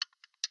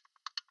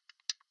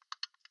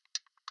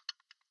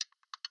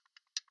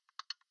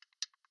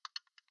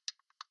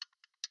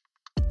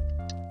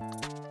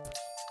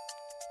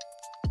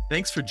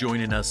Thanks for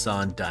joining us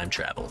on Dime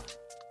Travel.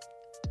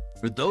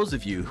 For those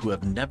of you who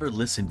have never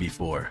listened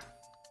before,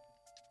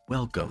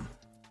 welcome.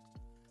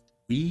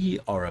 We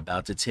are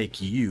about to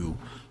take you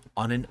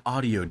on an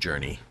audio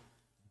journey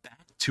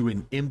back to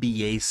an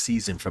NBA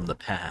season from the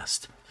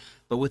past,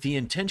 but with the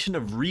intention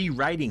of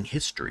rewriting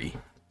history.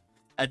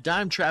 At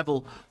Dime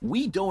Travel,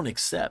 we don't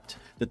accept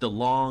that the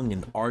long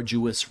and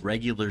arduous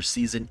regular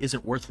season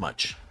isn't worth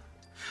much.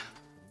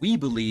 We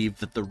believe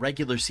that the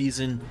regular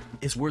season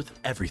is worth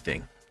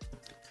everything.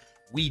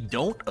 We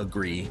don't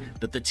agree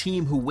that the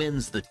team who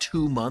wins the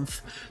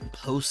 2-month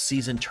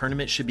postseason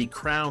tournament should be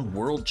crowned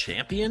world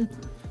champion.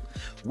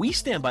 We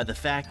stand by the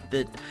fact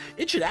that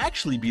it should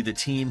actually be the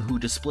team who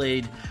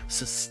displayed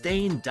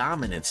sustained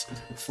dominance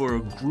for a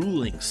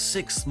grueling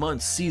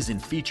 6-month season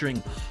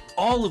featuring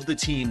all of the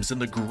teams in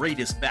the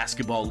greatest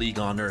basketball league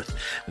on earth.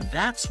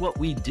 That's what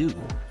we do.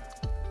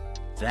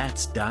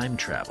 That's Dime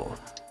Travel.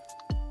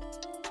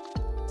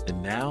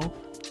 And now,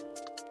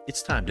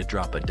 it's time to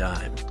drop a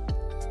dime.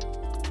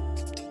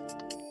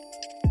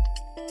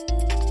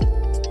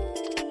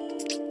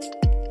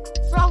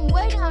 From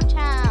way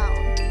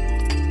downtown.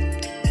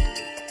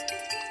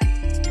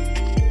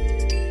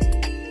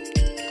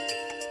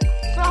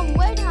 From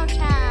way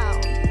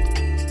downtown.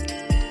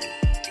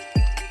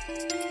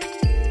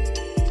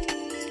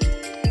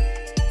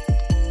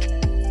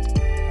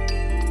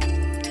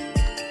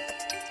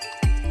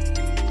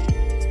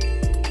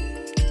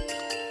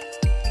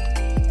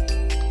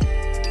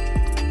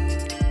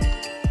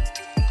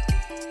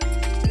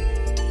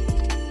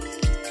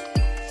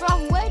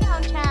 From way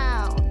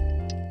downtown.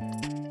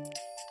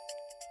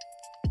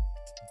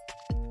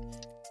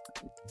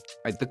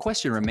 Right, the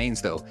question remains,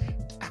 though,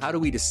 how do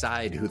we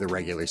decide who the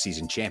regular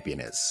season champion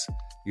is?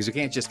 Because we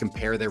can't just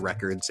compare their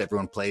records.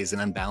 Everyone plays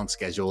an unbalanced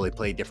schedule. They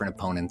play different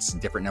opponents a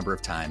different number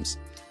of times.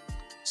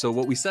 So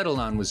what we settled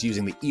on was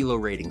using the Elo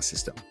rating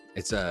system.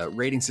 It's a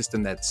rating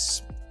system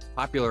that's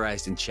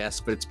popularized in chess,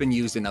 but it's been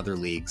used in other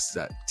leagues.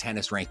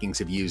 Tennis rankings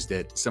have used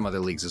it, some other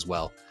leagues as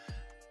well.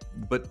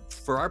 But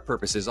for our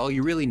purposes, all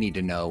you really need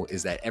to know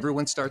is that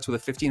everyone starts with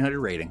a 1500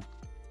 rating.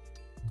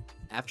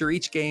 After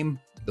each game,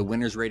 the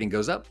winner's rating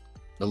goes up.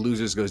 The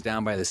losers goes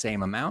down by the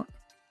same amount,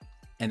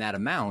 and that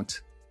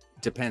amount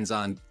depends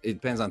on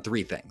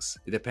 3 things.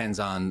 It depends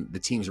on the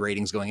team's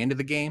ratings going into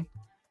the game,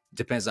 it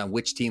depends on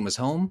which team was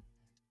home,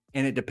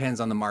 and it depends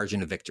on the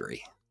margin of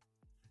victory.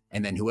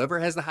 And then whoever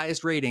has the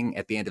highest rating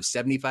at the end of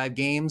 75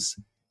 games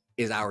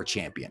is our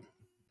champion.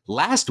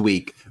 Last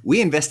week, we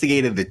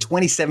investigated the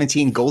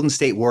 2017 Golden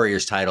State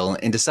Warriors title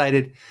and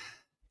decided,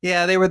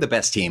 yeah, they were the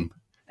best team.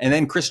 And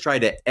then Chris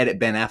tried to edit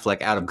Ben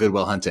Affleck out of Good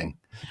Will Hunting.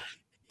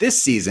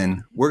 This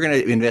season, we're going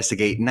to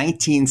investigate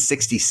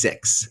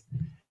 1966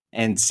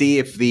 and see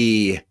if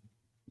the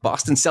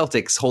Boston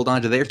Celtics hold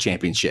on to their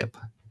championship.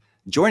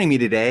 Joining me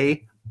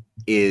today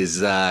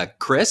is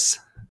Chris.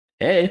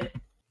 Hey.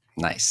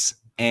 Nice.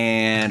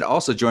 And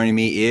also joining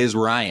me is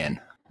Ryan.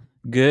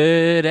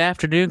 Good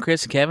afternoon,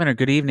 Chris and Kevin, or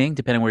good evening,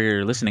 depending where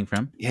you're listening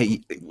from. Yeah,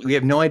 we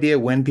have no idea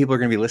when people are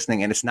going to be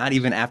listening, and it's not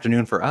even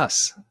afternoon for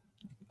us.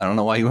 I don't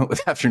know why you went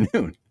with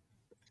afternoon.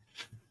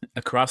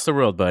 Across the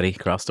world, buddy.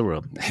 Across the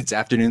world. It's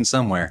afternoon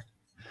somewhere.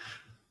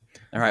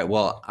 All right.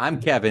 Well,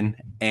 I'm Kevin,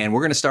 and we're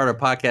going to start our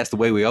podcast the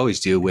way we always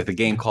do with a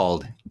game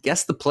called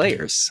Guess the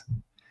Players,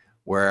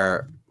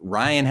 where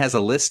Ryan has a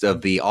list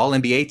of the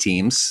All-NBA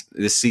teams.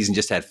 This season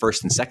just had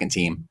first and second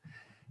team.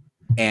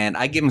 And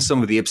I give him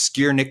some of the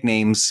obscure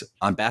nicknames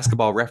on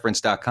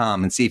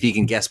basketballreference.com and see if he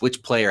can guess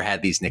which player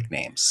had these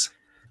nicknames.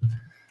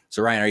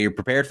 So, Ryan, are you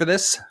prepared for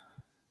this?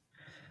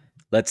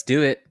 Let's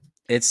do it.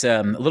 It's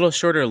a little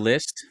shorter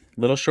list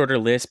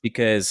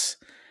because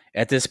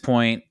at this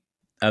point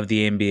of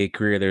the NBA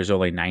career, there's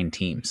only 9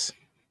 teams.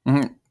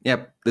 Mm-hmm.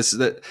 Yep.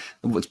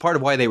 It's part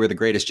of why they were the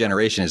greatest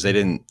generation is they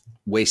didn't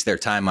waste their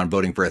time on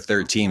voting for a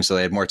third team, so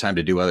they had more time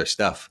to do other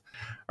stuff.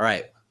 All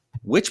right.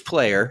 Which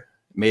player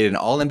made an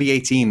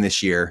All-NBA team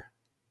this year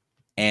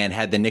and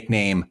had the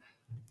nickname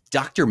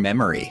Dr.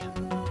 Memory?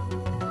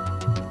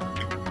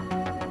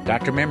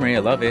 Dr. Memory, I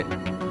love it.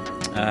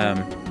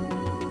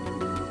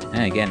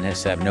 And again, I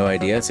just have no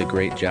idea. It's a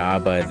great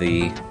job by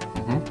the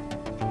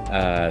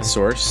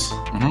source,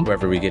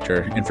 whoever we get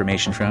our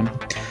information from.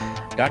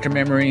 Dr.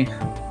 Memory,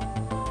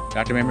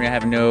 I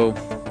have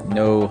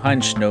no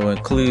hunch, no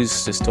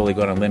clues. Just totally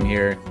going on a limb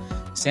here.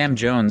 Sam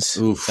Jones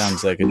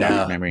sounds like a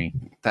Dr. Memory.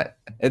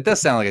 It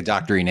does sound like a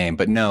doctory name,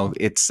 but no,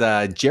 it's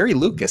Jerry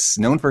Lucas,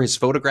 known for his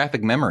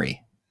photographic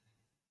memory.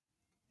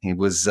 He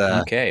was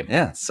okay.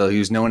 Yeah, so he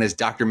was known as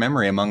Dr.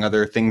 Memory, among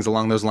other things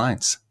along those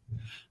lines.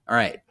 All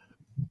right.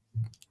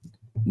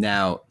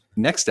 Now,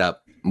 next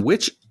up,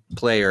 which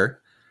player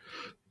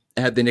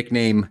had the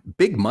nickname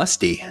Big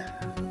Musty?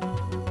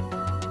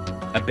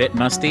 A bit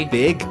musty?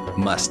 Big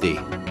Musty.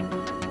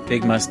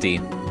 Big Musty.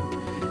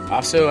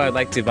 Also, I'd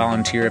like to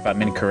volunteer if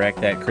I'm incorrect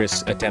that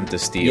Chris attempt to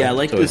steal. Yeah, I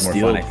like the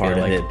steal part of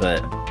like. it,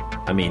 but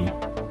I mean,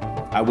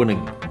 I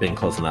wouldn't have been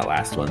close on that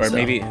last one. Or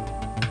maybe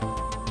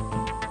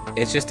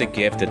it's just a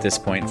gift at this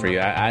point for you.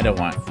 I don't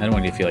want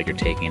you to feel like you're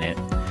taking it.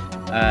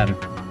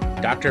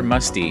 Dr.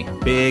 Musty.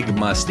 Big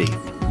Musty.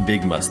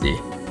 Big Musty.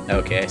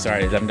 Okay,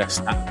 sorry, I'm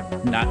just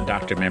not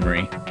Dr.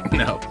 Memory.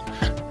 No.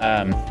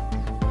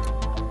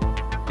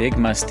 Big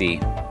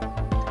Musty.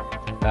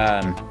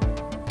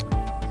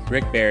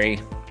 Rick Barry.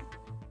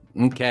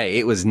 Okay,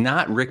 it was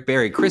not Rick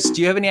Barry. Chris,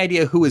 do you have any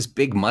idea who is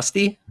Big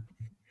Musty?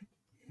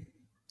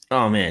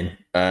 Oh, man.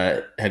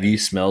 Have you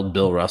smelled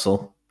Bill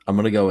Russell? I'm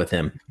going to go with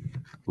him.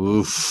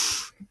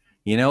 Oof.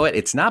 You know what?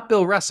 It's not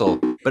Bill Russell,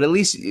 but at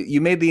least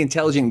you made the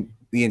intelligent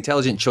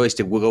choice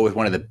to go with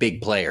one of the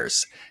big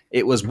players.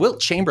 It was Wilt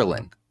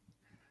Chamberlain,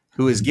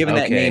 who was given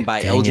that name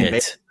by Elgin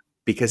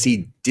because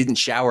he didn't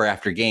shower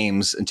after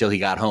games until he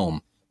got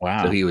home.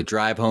 Wow. So he would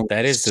drive home.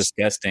 That is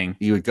disgusting.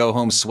 He would go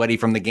home sweaty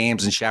from the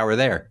games and shower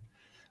there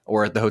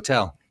or at the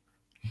hotel.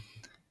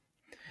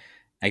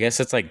 I guess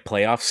it's like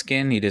playoff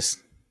skin. It's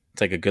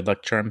like a good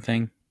luck charm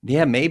thing.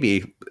 Yeah,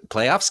 maybe.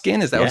 Playoff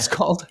skin? Is that what it's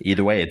called?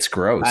 Either way, it's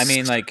gross. I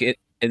mean, like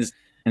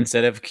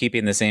instead of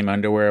keeping the same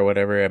underwear or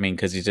whatever, I mean,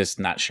 because he's just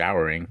not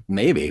showering.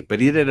 Maybe, but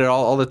he did it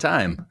all the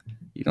time.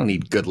 You don't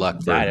need good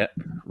luck for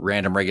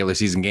random regular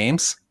season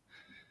games.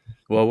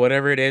 Well,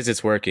 whatever it is,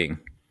 it's working.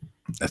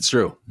 That's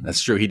true.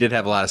 That's true. He did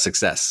have a lot of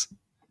success.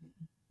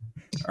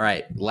 All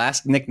right,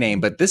 last nickname,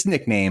 but this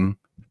nickname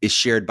is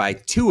shared by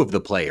two of the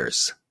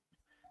players.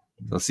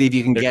 Let's see if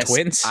you can guess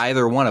twins?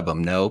 either one of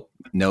them. No,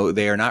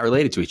 they are not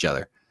related to each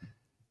other.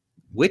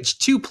 Which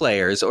two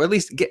players, or at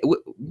least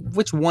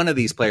which one of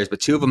these players, but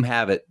two of them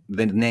have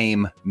the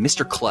name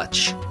Mr.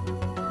 Clutch.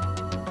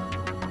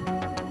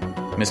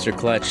 Mr.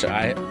 Clutch.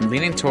 I'm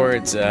leaning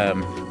towards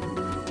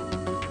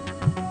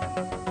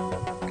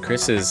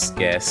Chris's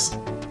guess,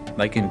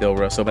 liking Bill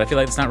Russell, but I feel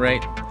like it's not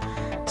right.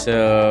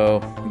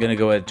 So I'm going to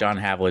go with John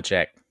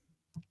Havlicek.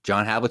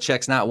 John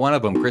Havlicek's not one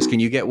of them. Chris, can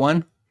you get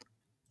one?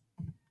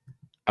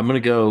 I'm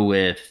going to go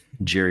with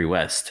Jerry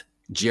West.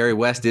 Jerry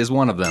West is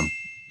one of them.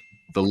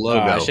 The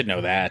logo. I should know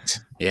that.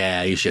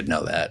 Yeah, you should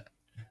know that.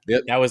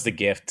 That was the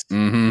gift.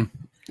 Mm-hmm.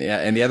 Yeah,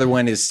 and the other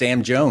one is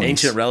Sam Jones.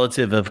 Ancient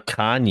relative of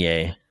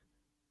Kanye.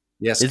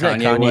 Yes, is that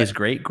Kanye's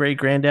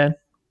great-great-granddad?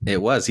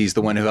 It was. He's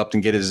the one who helped him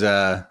get his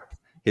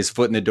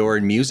foot in the door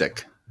in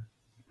music.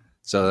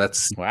 So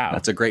that's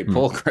a great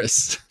pull,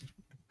 Chris.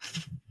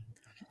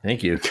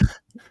 Thank you.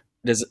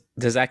 Does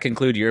that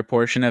conclude your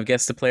portion of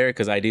Guess the Player?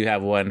 Because I do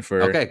have one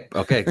for okay.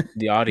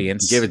 the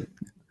audience. Give it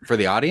for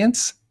the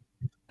audience.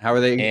 How are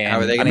they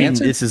going to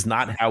answer? This is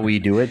not how we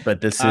do it,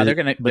 but this is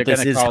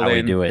call how in.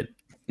 we do it.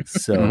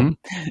 So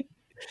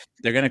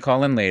they're going to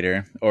call in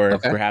later, or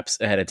perhaps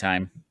ahead of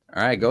time.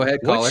 All right, go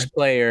ahead, caller. Which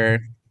player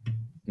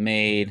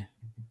made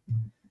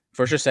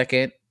first or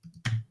second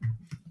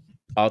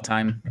all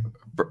time?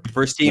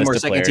 First team or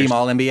second team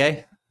All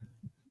NBA?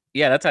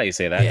 Yeah, that's how you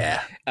say that.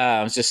 Yeah.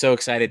 I was just so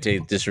excited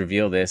to just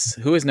reveal this.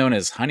 Who is known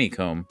as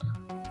Honeycomb?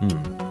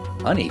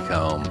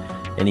 Honeycomb.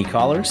 Any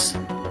callers?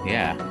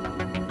 Yeah.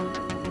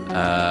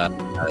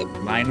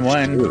 Line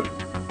one. Ooh,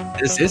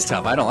 this is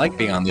tough. I don't like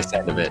being on this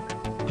end of it.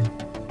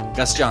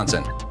 Gus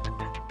Johnson.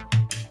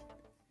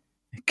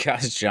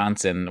 Gus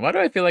Johnson. Why do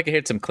I feel like I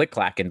heard some click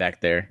clacking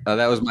back there? Oh,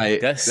 that was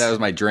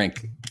my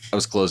drink. I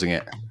was closing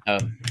it.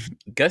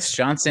 Gus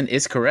Johnson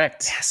is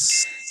correct.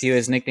 Yes. He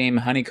was nicknamed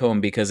Honeycomb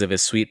because of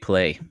his sweet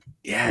play.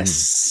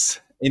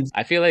 Yes.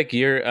 I feel like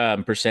your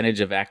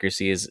percentage of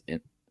accuracy is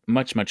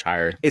much, much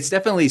higher. It's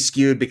definitely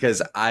skewed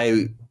because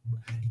I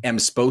am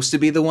supposed to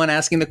be the one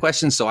asking the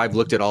question, so I've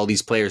looked at all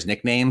these players'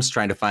 nicknames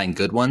trying to find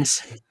good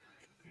ones.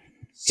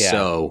 Yeah.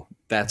 So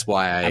that's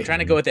why I'm trying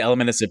to go with the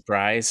element of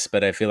surprise,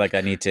 but I feel like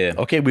I need to.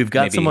 Okay, we've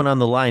got someone on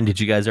the line. Did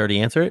you guys already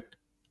answer it?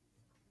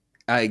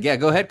 Yeah,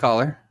 go ahead,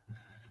 caller.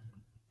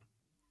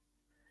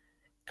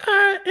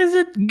 Is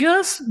it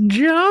Gus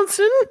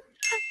Johnson?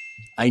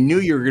 I knew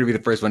you were going to be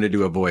the first one to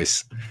do a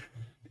voice.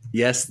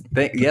 Yes,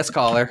 yes,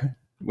 caller.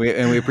 We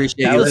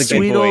appreciate that you. That's a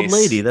sweet old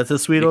lady. That's a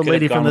sweet old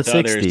lady from the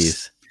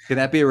 60s. Can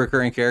that be a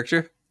recurring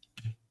character?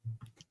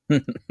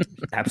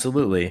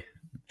 Absolutely.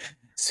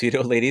 Sweet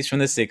old ladies from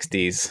the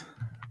 60s.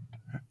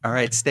 All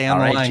right, stay on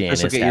the line.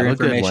 Janice, Chris will get your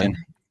information.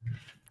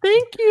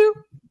 Thank you.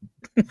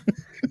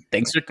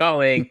 Thanks for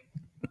calling.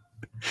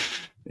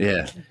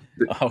 Yeah.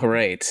 All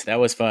right. That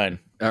was fun.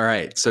 All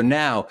right. So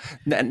now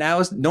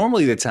is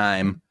normally the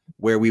time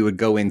where we would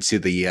go into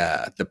the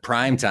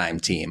primetime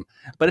team,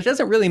 but it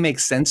doesn't really make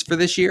sense for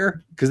this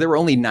year because there were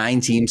only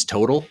 9 teams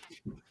total.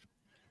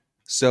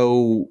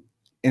 So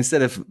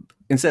instead of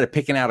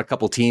picking out a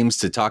couple teams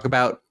to talk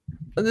about,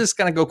 I'm just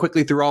going to go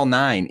quickly through all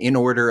 9 in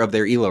order of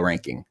their ELO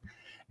ranking.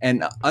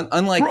 And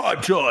unlike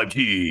primetime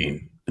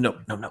team, no,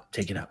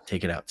 take it out.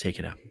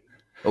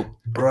 Oh,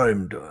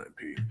 primetime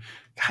team.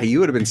 God, you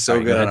would have been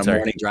so good on a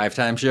morning drive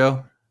time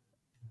show.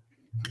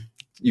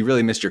 You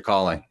really missed your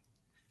calling.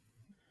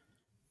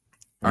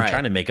 I'm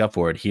trying to make up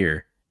for it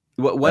here.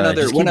 One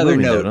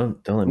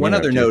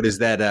other note is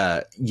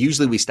that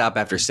usually we stop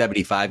after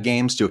 75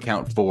 games to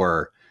account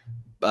for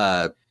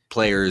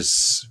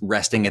players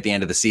resting at the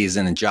end of the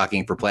season and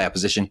jockeying for playoff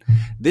position.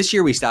 This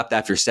year we stopped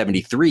after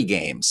 73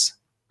 games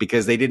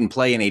because they didn't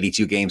play an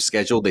 82 game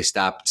schedule. They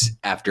stopped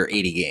after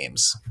 80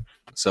 games.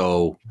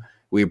 So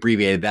we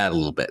abbreviated that a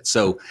little bit.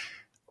 So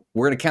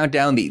we're going to count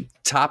down the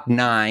top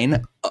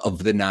 9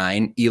 of the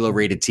 9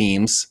 Elo-rated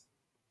teams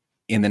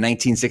in the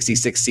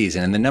 1966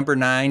 season. And the number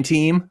 9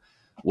 team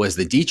was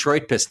the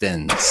Detroit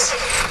Pistons.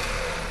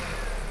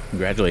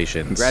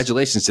 Congratulations.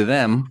 Congratulations to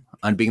them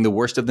on being the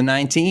worst of the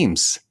 9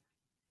 teams.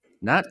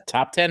 Not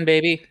Top 10,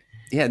 baby.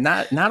 Yeah,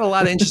 not a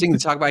lot of interesting to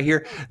talk about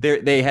here.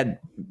 They had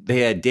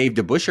Dave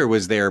DeBusschere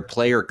was their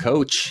player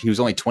coach. He was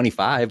only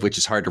 25, which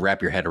is hard to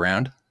wrap your head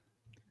around.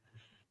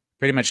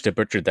 Pretty much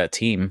butchered that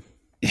team.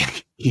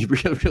 He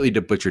really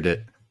butchered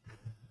it.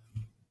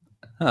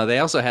 Oh, they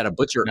also had a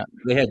butcher. No.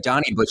 They had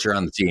Donnie Butcher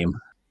on the team.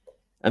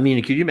 I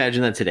mean, could you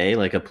imagine that today?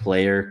 Like a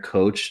player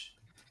coach,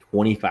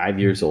 25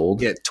 years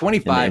old. Yeah,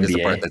 25 is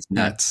the part that's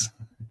nuts.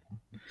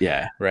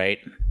 Yeah, right.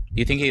 Do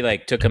you think he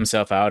like took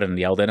himself out and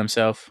yelled at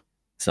himself?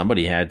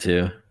 Somebody had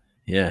to.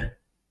 Yeah,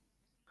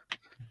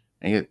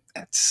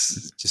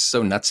 it's just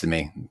so nuts to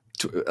me.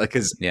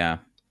 Because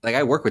like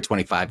I work with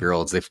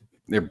 25-year-olds.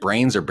 Their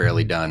brains are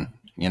barely done.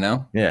 You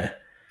know. Yeah.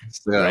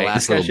 So right.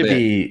 This guy should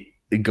be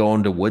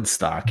going to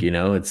Woodstock. You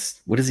know,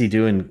 what is he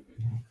doing?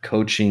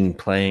 Coaching,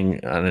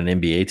 playing on an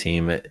NBA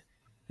team.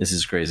 This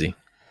is crazy.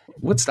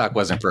 Woodstock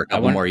wasn't for a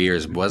couple more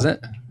years, was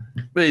it?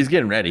 But he's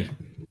getting ready.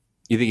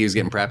 You think he was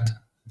getting prepped?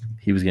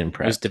 He was getting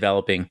prepped. He was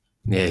developing.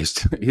 Yeah,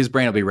 his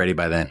brain will be ready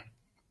by then.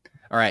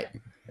 All right.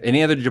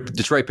 Any other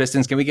Detroit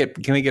Pistons? Can we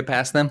get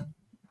past them?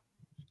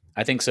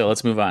 I think so.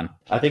 Let's move on.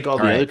 I think all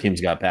the other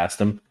teams got past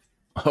them.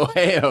 Oh,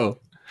 hey-oh.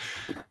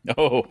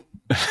 Oh.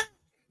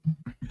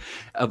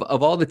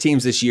 Of all the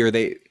teams this year,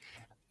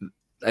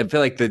 I feel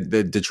like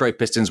the Detroit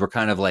Pistons were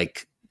kind of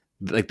like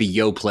the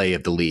yo play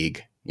of the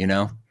league, you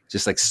know,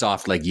 just like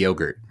soft like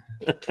yogurt.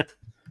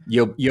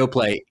 yo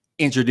play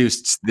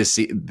introduced this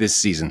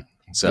season,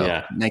 so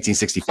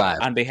 1965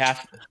 on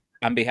behalf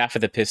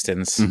of the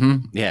Pistons.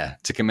 Mm-hmm. Yeah,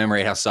 to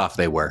commemorate how soft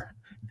they were.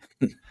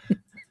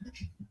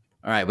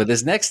 All right, but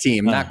this next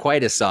team not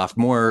quite as soft,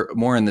 more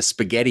in the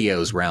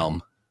SpaghettiOs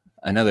realm.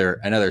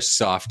 Another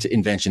soft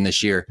invention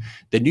this year,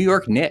 the New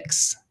York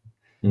Knicks.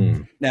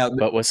 Now,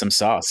 but with some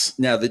sauce.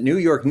 Now, the New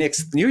York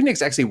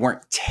Knicks actually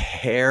weren't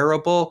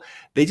terrible.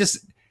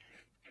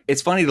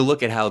 It's funny to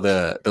look at how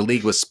the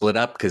league was split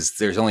up because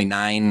there's only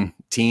 9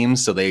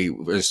 teams. So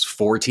there's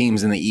 4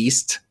 teams in the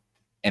East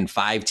and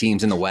 5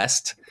 teams in the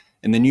West.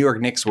 And the New York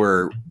Knicks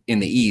were in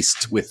the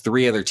East with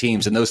 3 other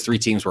teams. And those 3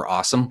 teams were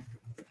awesome.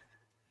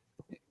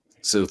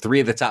 So 3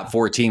 of the top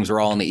 4 teams were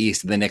all in the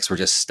East. And the Knicks were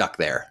just stuck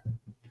there.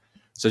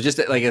 So just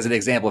like as an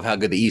example of how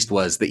good the East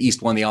was, the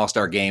East won the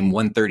All-Star game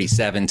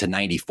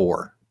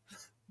 137-94.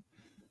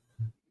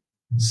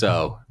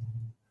 So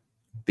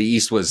the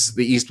East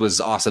was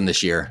awesome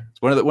this year.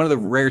 It's one of the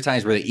rare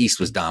times where the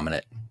East was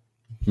dominant.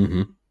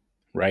 Mm-hmm.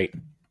 Right.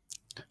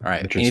 All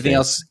right. Anything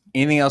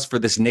else for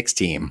this Knicks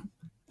team?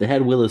 They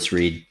had Willis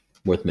Reed,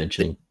 worth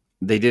mentioning.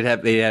 They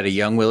had a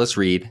young Willis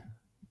Reed.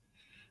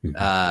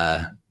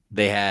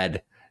 They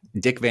had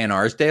Dick Van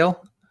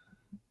Arsdale.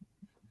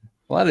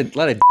 A lot of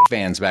Dick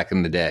fans back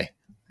in the day.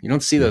 You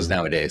don't see those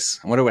nowadays.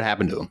 I wonder what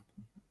happened to them.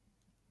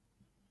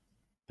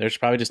 There's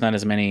probably just not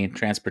as many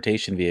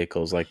transportation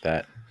vehicles like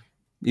that.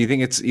 You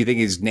think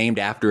he's named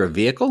after a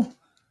vehicle?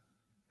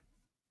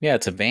 Yeah,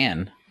 it's a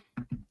van.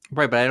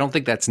 Right, but I don't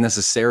think that's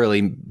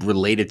necessarily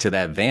related to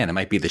that van. It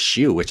might be the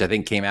shoe, which I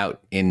think came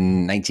out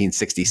in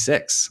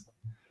 1966.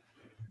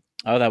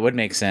 Oh, that would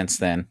make sense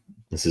then.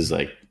 This is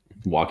like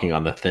walking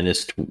on the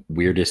thinnest,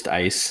 weirdest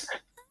ice.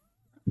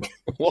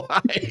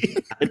 Why?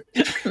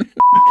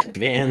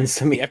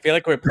 Vans. I mean, I feel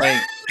like we're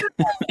playing.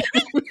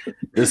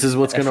 This is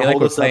what's going to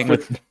hold us up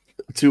with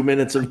 2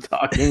 minutes of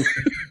talking.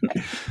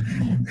 I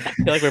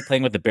feel like we're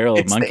playing with the barrel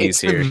of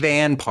monkeys here. It's the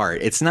van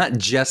part. It's not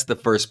just the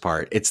first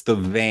part. It's the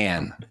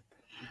van.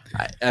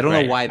 I don't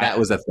know why that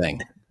was a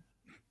thing.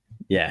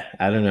 Yeah,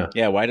 I don't know.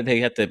 Yeah, why did they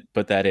have to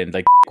put that in?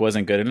 Like,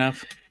 wasn't good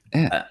enough?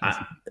 Yeah.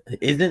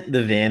 Isn't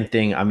the van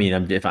thing? I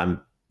mean, if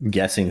I'm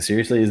guessing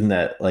seriously, isn't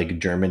that like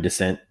German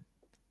descent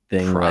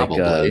thing?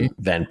 Probably. Like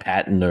Van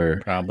Patten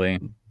or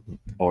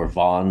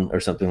Vaughn or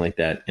something like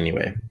that.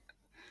 Anyway,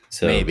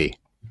 so maybe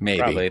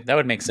probably that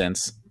would make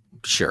sense.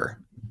 Sure.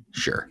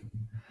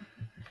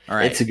 All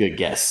right, it's a good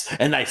guess,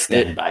 and I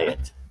stand by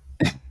it.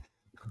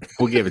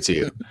 We'll give it to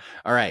you.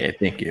 All right. Yeah,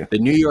 thank you. The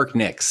New York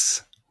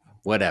Knicks.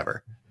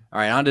 Whatever. All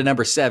right, on to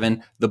number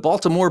 7, the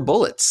Baltimore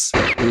Bullets,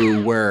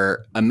 who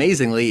were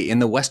amazingly in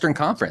the Western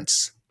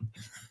Conference.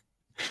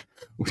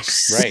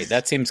 Right,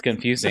 that seems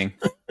confusing.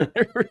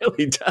 It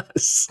really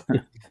does.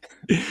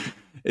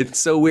 It's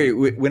so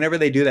weird. Whenever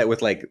they do that with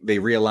they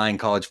realign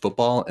college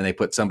football and they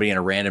put somebody in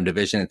a random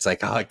division, it's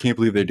like, oh, I can't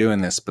believe they're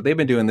doing this. But they've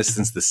been doing this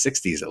since the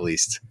 60s at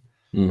least.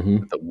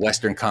 Mm-hmm. The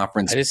Western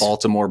Conference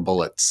Baltimore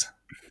Bullets.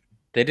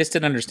 They just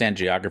didn't understand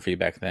geography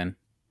back then.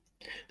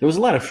 There was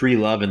a lot of free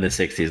love in the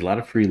 60s. A lot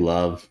of free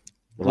love.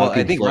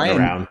 I think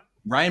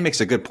Ryan makes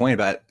a good point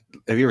about,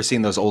 have you ever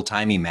seen those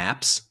old-timey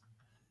maps?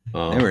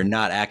 They were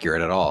not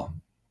accurate at all.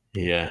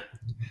 Yeah.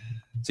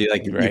 So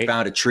you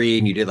found a tree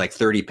and you did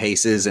 30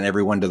 paces and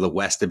everyone to the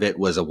west of it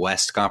was a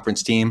West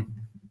Conference team.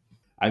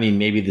 I mean,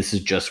 maybe this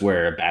is just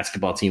where a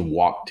basketball team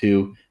walked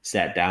to,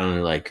 sat down,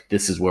 and like,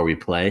 this is where we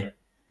play.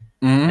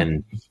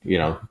 And,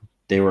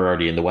 they were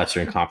already in the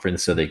Western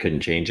Conference, so they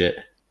couldn't change it.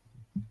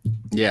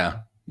 Yeah,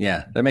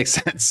 that makes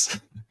sense.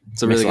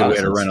 It's a really good way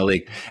to run a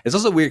league. It's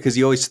also weird because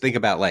you always think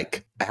about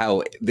like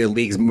how the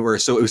leagues it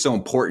was so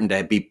important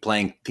to be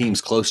playing teams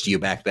close to you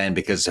back then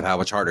because of how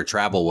much harder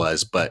travel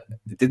was. But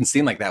it didn't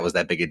seem like that was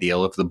that big a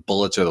deal if the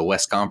Bullets or the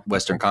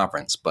Western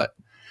Conference. But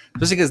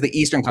especially because the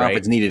Eastern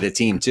Conference needed a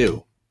team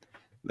too.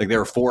 Like there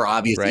were 4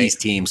 obvious East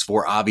teams,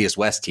 4 obvious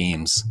West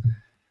teams.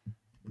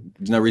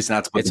 There's no reason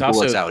not to put the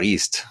Bullets out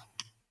East.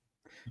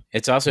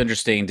 It's also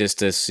interesting just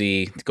to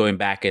see, going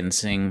back and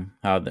seeing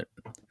how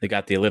they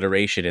got the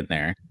alliteration in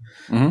there,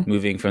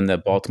 moving from the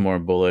Baltimore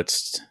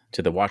Bullets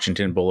to the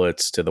Washington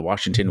Bullets to the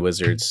Washington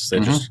Wizards. They're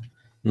just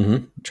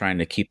trying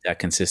to keep that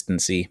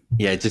consistency.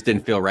 Yeah, it just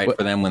didn't feel right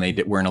for them when they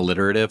weren't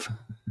alliterative.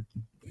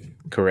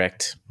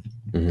 Correct.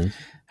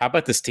 How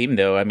about this team,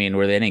 though? I mean,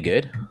 were they any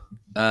good?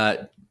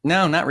 No,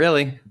 not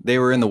really. They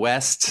were in the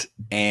West,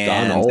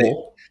 and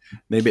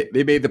they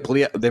made the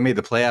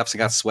playoffs and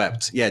got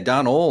swept. Yeah,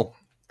 Don Ole,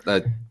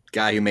 the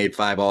guy who made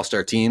 5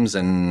 All-Star teams,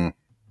 and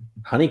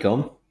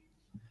Honeycomb.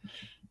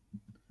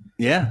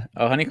 Yeah.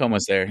 Oh, Honeycomb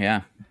was there.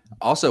 Yeah.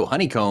 Also,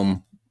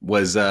 Honeycomb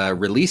was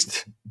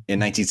released in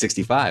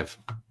 1965.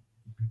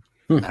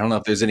 I don't know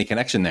if there's any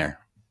connection there.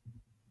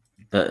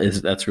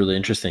 That's really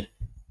interesting.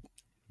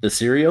 The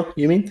cereal,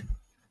 you mean?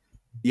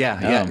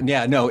 Yeah.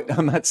 No,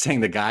 I'm not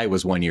saying the guy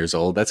was 1 year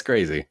old. That's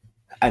crazy.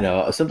 I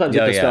know. Sometimes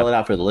you have to spell it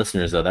out for the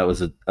listeners, though. That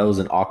was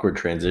an awkward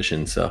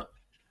transition. So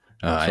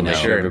I know.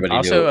 Sure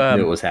everybody knew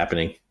it was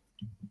happening.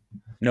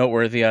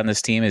 Noteworthy on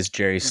this team is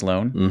Jerry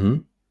Sloan. Mm-hmm.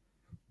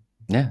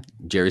 Yeah,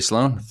 Jerry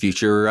Sloan,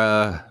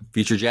 future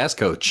Jazz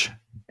coach.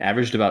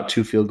 Averaged about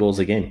 2 field goals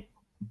a game.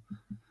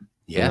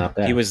 Yeah,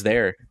 he was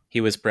there.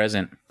 He was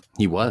present.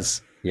 He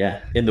was.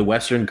 Yeah, in the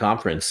Western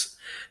Conference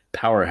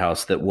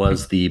powerhouse that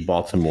was the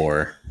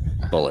Baltimore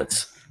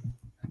Bullets.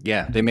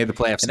 Yeah, they made the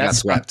playoffs and got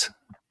swept.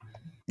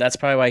 That's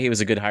probably why he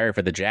was a good hire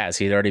for the Jazz.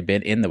 He'd already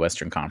been in the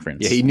Western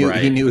Conference. Yeah, he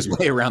knew his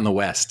way around the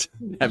West,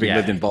 having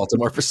lived in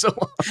Baltimore for so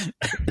long.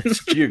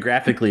 It's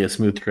geographically a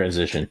smooth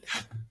transition.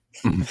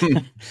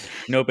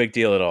 No big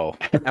deal at all.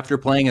 After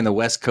playing in the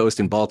West Coast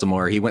in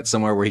Baltimore, he went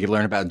somewhere where he could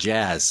learn about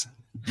jazz,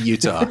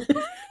 Utah.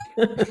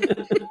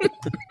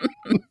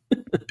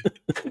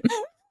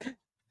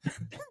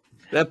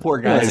 That poor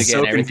guy is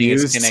so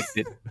confused.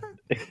 Connected.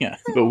 Yeah,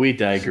 but we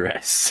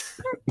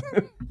digress.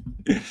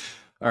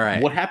 All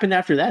right. What happened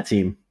after that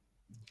team?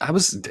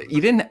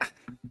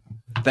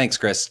 Thanks,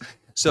 Chris.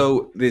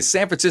 So the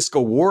San Francisco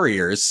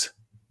Warriors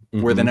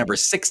were the number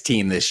 6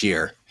 team this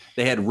year.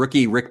 They had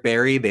rookie Rick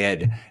Barry. They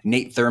had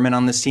Nate Thurman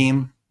on this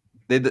team.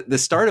 The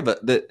start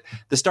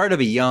of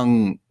a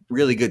young,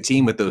 really good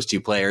team with those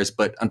 2 players.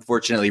 But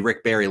unfortunately,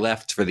 Rick Barry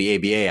left for the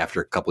ABA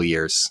after a couple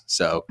years.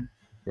 So,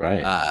 right.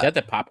 Is that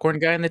the popcorn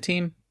guy in the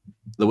team?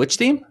 The which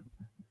team?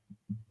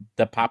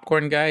 The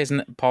popcorn guy, isn't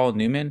it Paul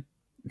Newman?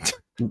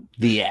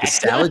 The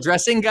salad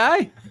dressing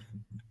guy?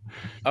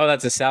 Oh,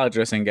 that's a salad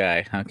dressing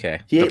guy. Okay.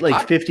 He ate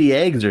like 50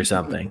 eggs or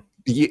something.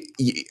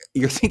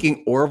 You're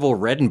thinking Orville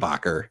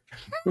Redenbacher.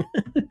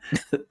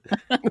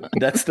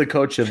 That's the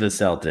coach of the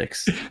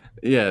Celtics.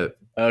 Yeah.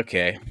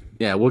 Okay.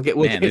 Yeah, we'll get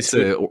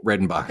to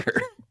Redenbacher.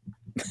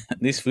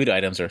 These food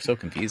items are so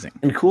confusing.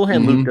 And Cool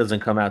Hand Luke doesn't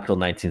come out till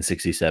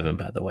 1967,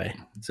 by the way.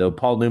 So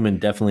Paul Newman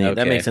definitely,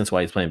 that makes sense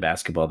why he's playing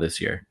basketball this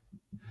year.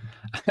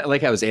 I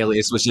like how his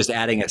alias was just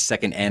adding a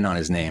second N on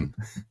his name.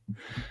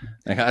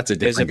 Like, that's a different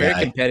There's a very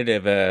guy.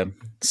 competitive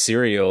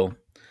cereal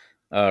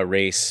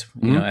race.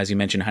 You know, as you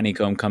mentioned,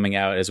 Honeycomb coming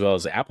out as well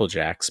as Apple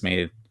Jacks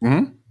made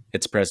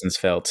its presence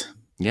felt.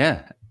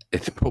 Yeah.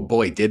 Oh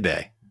boy, did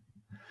they.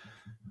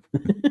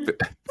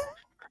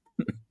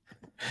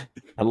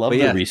 I love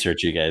the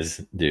research you guys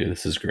do.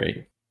 This is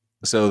great.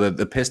 So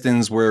the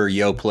Pistons were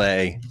Yo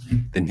Play,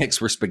 the Knicks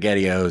were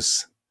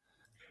SpaghettiOs,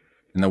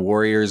 and the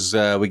Warriors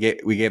we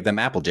gave them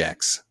Apple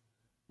Jacks.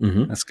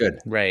 That's good,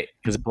 right?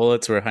 Because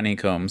Bullets were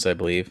Honeycombs, I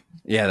believe.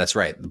 Yeah, that's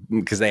right.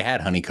 Because they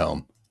had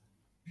Honeycomb.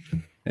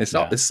 It's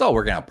all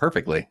working out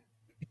perfectly.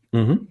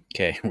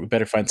 Okay, we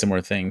better find some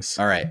more things.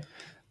 All right.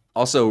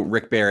 Also,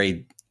 Rick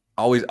Barry,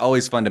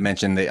 always fun to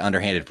mention the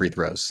underhanded free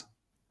throws.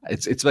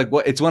 It's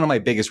one of my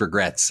biggest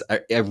regrets.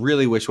 I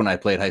really wish when I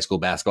played high school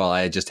basketball,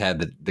 I had just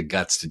had the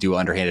guts to do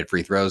underhanded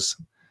free throws.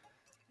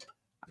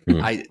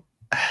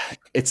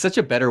 It's such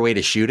a better way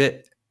to shoot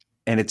it,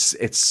 and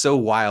it's so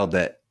wild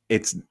that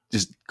it's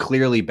just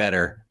clearly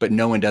better, but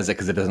no one does it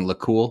because it doesn't look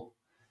cool.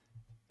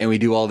 And we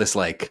do all this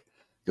like,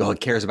 it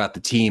cares about the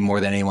team more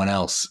than anyone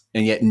else,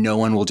 and yet no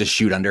one will just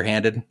shoot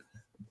underhanded,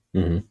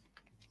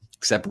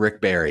 except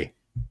Rick Barry.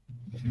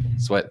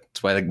 That's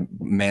why the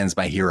man's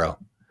my hero.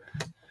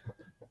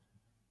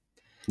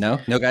 No,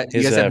 guys.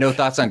 You guys have no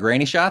thoughts on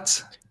granny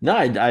shots? No,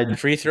 I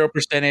free throw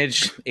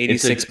percentage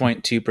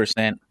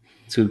 86.2%.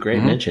 It's a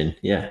great mention.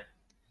 Yeah,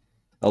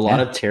 a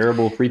lot of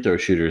terrible free throw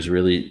shooters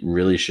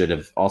really should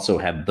have also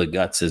had the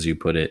guts, as you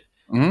put it,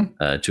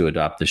 to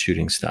adopt the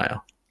shooting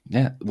style.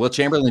 Yeah, Wilt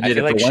Chamberlain did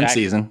it for one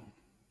season.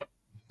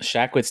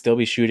 Shaq would still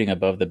be shooting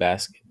above the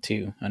basket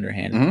too,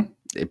 underhand.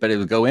 Mm-hmm. But it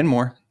would go in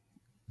more.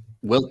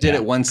 Wilt did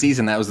it one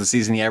season. That was the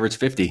season he averaged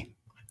 50.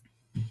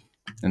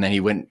 And then he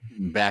went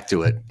back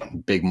to it.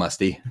 Big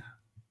musty.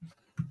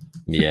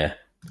 Yeah.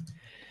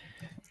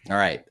 All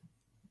right.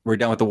 We're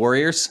done with the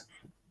Warriors?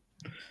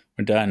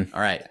 We're done.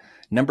 All right.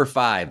 Number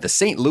 5, the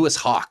St. Louis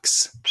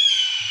Hawks.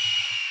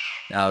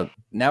 Now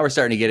we're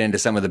starting to get into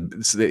some of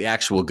the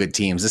actual good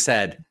teams.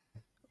 And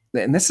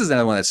this is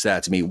another one that stood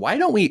out to me. Why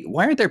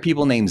aren't there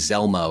people named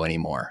Zelmo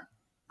anymore?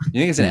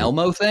 You think it's an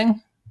Elmo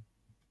thing?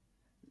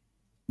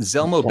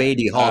 Zelmo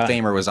Beatty, Hall of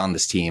Famer, was on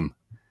this team.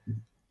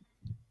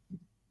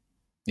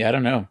 Yeah, I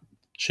don't know.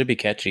 Should be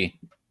catchy.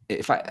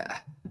 If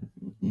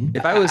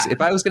I was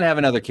going to have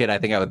another kid, I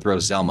think I would throw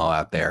Zelmo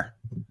out there.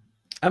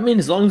 I mean,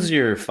 as long as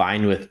you're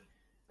fine with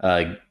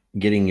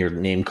getting your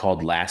name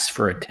called last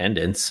for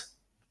attendance.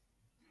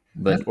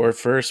 Or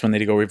first when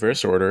they go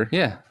reverse order.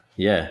 Yeah.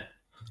 Yeah.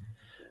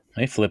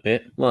 I flip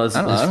it. Well, his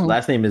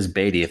last name is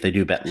Beatty. If they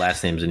do bet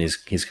last names, and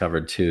he's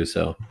covered too.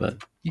 So,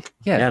 but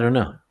yeah, I don't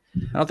know.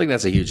 I don't think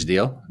that's a huge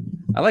deal.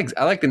 I like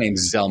the name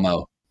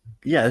Zelmo.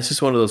 Yeah, it's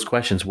just one of those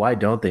questions. Why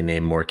don't they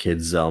name more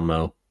kids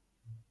Zelmo?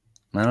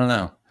 I don't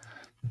know.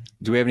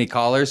 Do we have any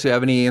callers who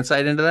have any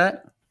insight into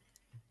that?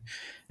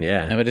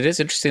 Yeah, no, but it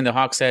is interesting. The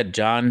Hawks had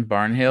John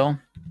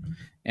Barnhill,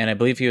 and I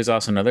believe he was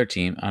also on another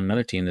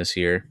team this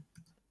year.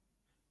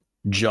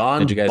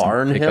 John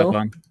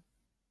Barnhill.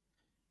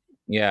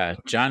 Yeah,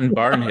 John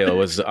Barnhill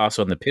was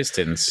also on the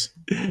Pistons.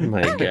 Oh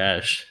my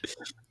gosh.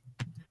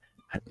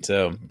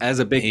 So, as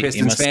a big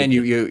Pistons fan,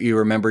 you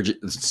remember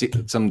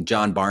some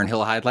John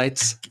Barnhill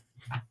highlights?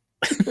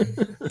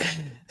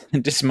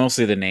 Just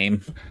mostly the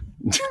name.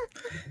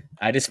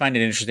 I just find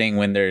it interesting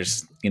when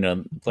there's,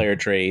 player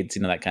trades,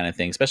 that kind of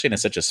thing, especially in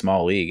such a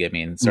small league. I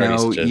mean,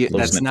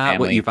 that's not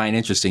what you find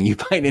interesting. You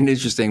find it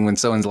interesting when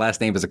someone's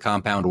last name is a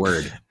compound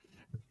word.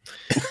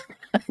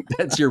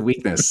 That's your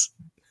weakness.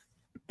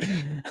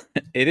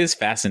 It is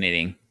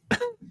fascinating.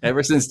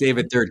 Ever since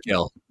David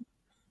Thirdkill.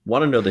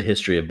 Want to know the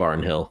history of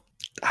Barnhill?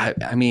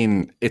 I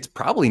mean, it's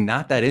probably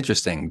not that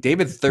interesting.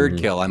 David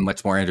Thirdkill, I'm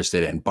much more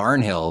interested in.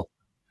 Barnhill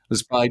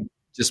was probably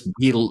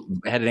he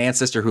had an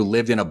ancestor who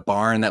lived in a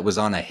barn that was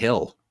on a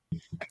hill.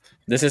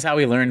 This is how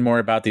we learn more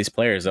about these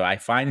players, though. I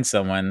find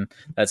someone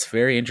that's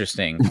very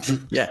interesting.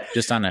 Yeah.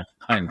 Just on a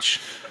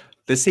hunch.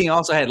 This team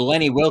also had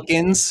Lenny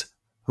Wilkins,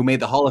 who made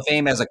the Hall of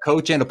Fame as a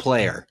coach and a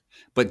player.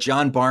 But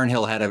John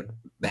Barnhill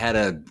had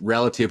a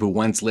relative who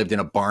once lived in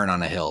a barn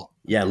on a hill.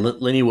 Yeah,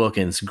 Lenny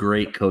Wilkins,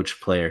 great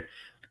coach player.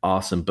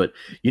 Awesome. But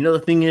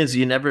the thing is,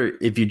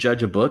 if you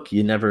judge a book,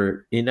 you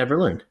never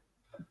learn.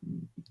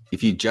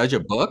 If you judge a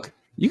book,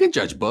 you can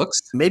judge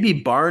books. Maybe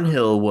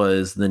Barnhill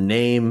was the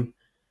name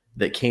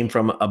that came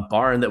from a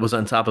barn that was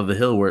on top of a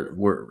hill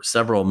where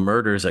several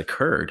murders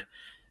occurred.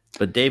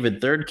 But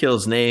David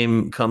Thirdkill's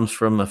name comes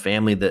from a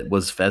family that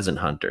was pheasant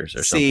hunters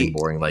or something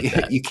boring like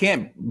that. You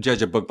can't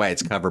judge a book by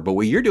its cover, but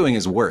what you're doing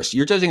is worse.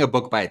 You're judging a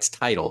book by its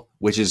title,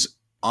 which is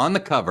on the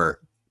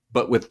cover,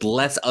 but with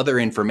less other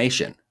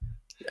information.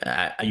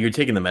 You're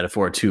taking the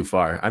metaphor too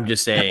far. I'm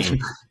just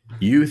saying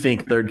you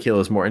think Thirdkill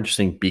is more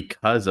interesting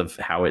because of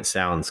how it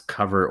sounds,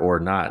 cover or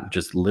not,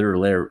 just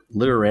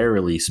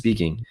literarily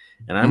speaking.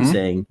 And I'm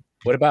saying...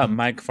 What about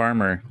Mike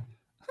Farmer?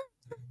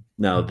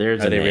 No, Are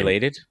they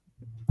related?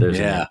 There's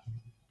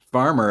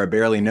Farmer, I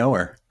barely know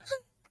her.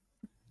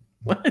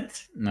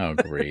 What? No,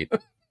 great.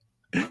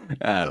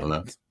 I don't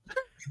know.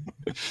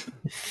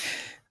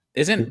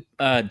 Isn't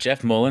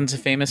Jeff Mullins a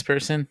famous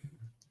person?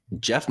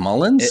 Jeff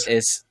Mullins?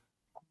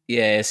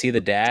 Is he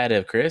the dad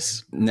of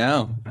Chris?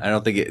 No, I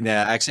don't think it.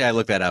 Yeah, actually, I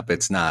looked that up.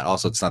 It's not.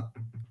 Also, it's not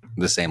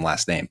the same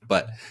last name.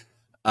 But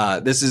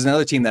this is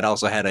another team that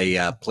also had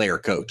a player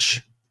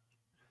coach.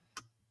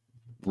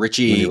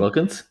 Lenny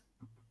Wilkins?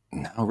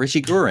 No,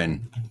 Richie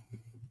Guerin.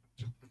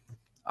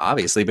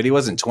 Obviously, but he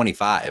wasn't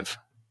 25.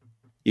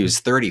 He was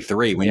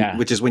 33,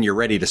 which is when you're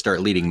ready to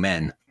start leading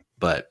men.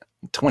 But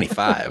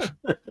 25.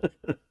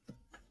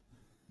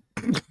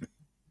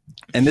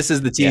 And this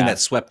is the team that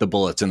swept the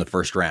Bullets in the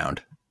first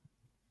round.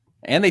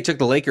 And they took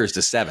the Lakers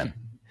to 7.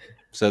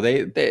 So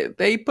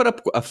they put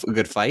up a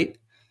good fight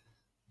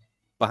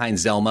behind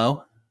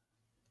Zelmo.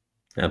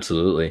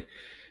 Absolutely.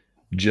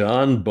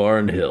 John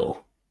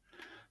Barnhill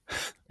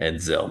and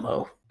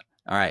Zelmo.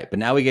 All right, but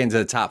now we get into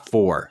the top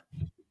 4.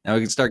 Now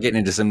we can start getting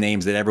into some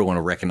names that everyone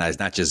will recognize,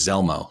 not just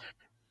Zelmo,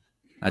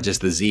 not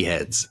just the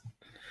Z-heads.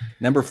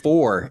 Number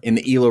 4 in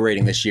the Elo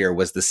rating this year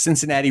was the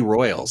Cincinnati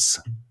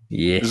Royals.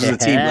 Yeah. This is a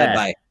team led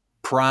by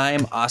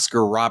prime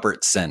Oscar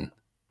Robertson,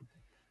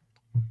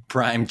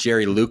 prime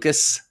Jerry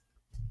Lucas.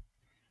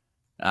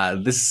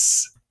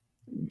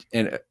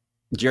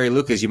 Jerry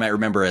Lucas, you might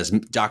remember as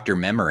Dr.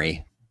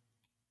 Memory.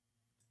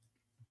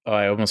 Oh,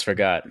 I almost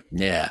forgot.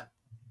 Yeah.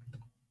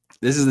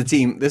 This is a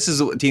team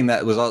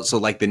that was also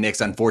like the Knicks,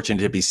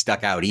 unfortunate to be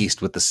stuck out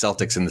east with the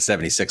Celtics and the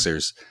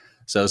 76ers.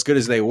 So as good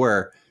as they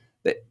were,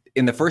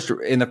 in the first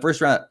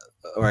round,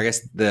 or I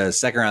guess the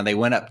second round, they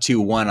went up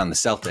 2-1 on the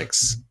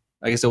Celtics.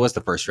 I guess it was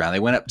the first round. They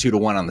went up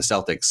 2-1 on the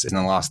Celtics and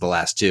then lost the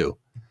last 2.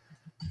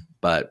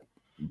 But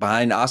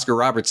behind Oscar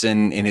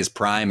Robertson in his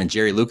prime and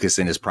Jerry Lucas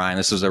in his prime,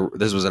 this was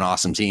an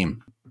awesome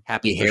team.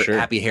 Happy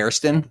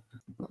Hairston,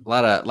 a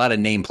lot of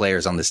name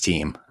players on this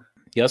team.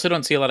 You also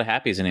don't see a lot of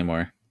Happies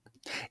anymore.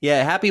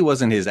 Yeah, Happy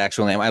wasn't his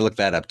actual name. I looked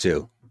that up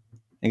too.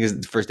 I think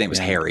his first name was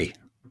Harry.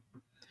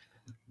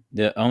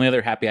 The only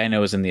other Happy I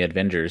know is in the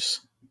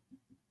Avengers.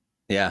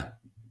 Yeah,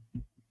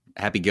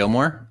 Happy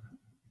Gilmore.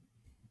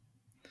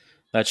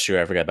 That's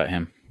true. I forgot about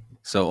him.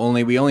 So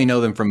we only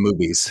know them from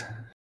movies.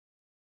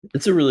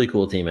 It's a really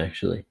cool team,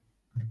 actually.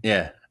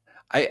 Yeah,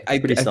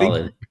 Pretty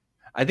solid.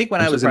 I think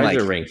when I'm I was in surprised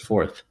they're ranked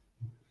fourth.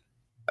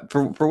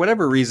 For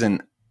whatever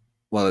reason,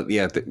 well,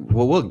 yeah,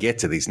 we'll get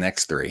to these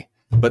next three,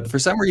 but for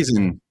some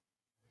reason,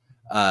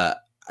 I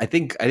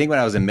think when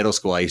I was in middle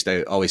school, I used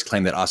to always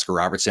claim that Oscar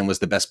Robertson was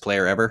the best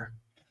player ever,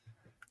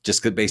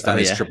 just based on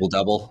his triple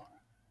double.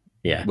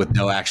 Yeah, with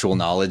no actual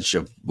knowledge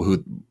of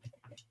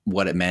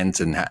what it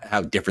meant and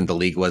how different the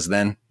league was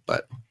then.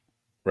 But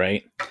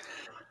right,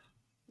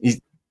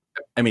 he's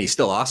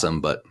still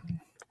awesome. But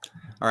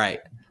all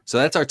right, so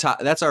that's our top.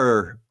 That's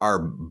our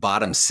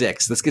bottom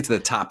six. Let's get to the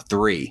top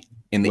three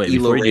in the Elo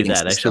before you do rating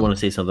that, I actually want to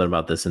say something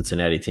about the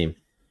Cincinnati team.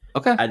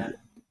 Okay,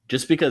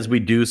 just because we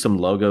do some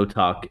logo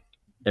talk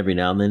every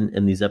now and then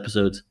in these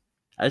episodes,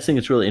 I just think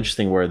it's really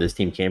interesting where this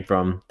team came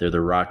from. They're the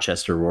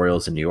Rochester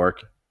Royals in New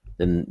York.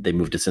 Then they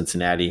moved to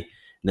Cincinnati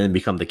and then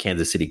become the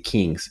Kansas City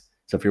Kings.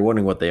 So if you're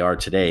wondering what they are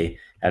today,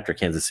 after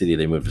Kansas City,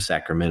 they moved to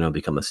Sacramento,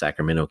 become the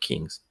Sacramento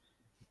Kings.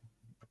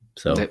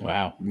 So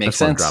wow, makes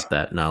sense. Drop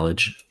that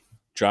knowledge.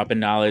 Dropping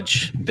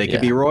knowledge. They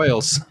could be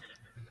Royals.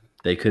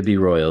 They could be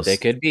Royals. They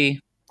could be.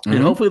 And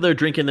hopefully they're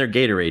drinking their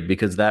Gatorade,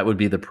 because that would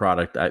be the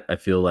product. I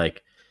feel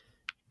like,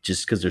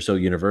 just because they're so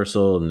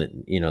universal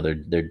and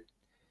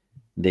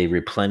they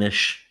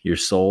replenish your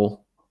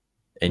soul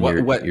and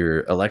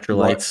your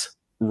electrolytes.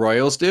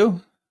 Royals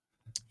do?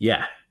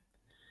 Yeah.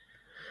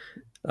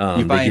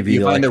 You find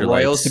the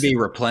Royals to be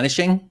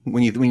replenishing?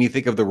 When you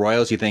think of the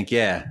Royals, you think,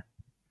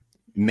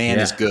 man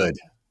is good.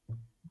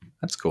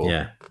 That's cool.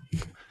 Yeah.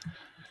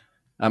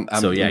 I'm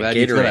glad Gatorade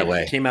you feel that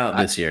way. Came out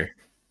this year.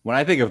 When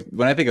I think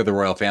of the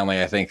royal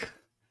family, I think,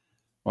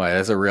 well,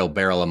 that's a real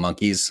barrel of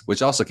monkeys,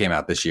 which also came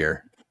out this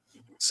year.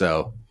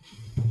 So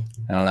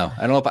I don't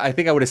know. I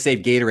think I would have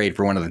saved Gatorade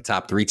for one of the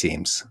top three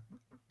teams.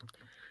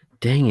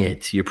 Dang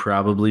it. You're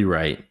probably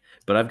right.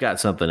 But I've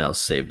got something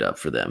else saved up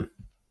for them.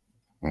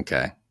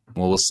 Okay.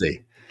 Well, we'll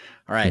see.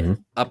 All right.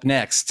 Up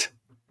next,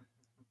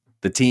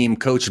 the team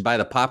coached by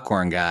the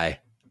popcorn guy,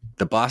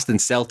 the Boston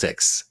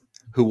Celtics,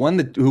 who won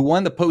the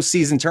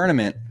postseason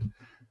tournament,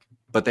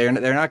 but they're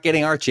not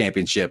getting our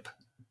championship,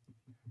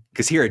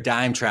 because here at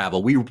Dime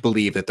Travel, we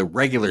believe that the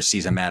regular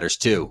season matters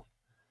too,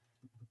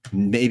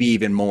 maybe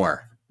even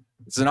more.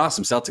 It's an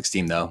awesome Celtics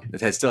team, though.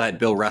 It had still had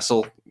Bill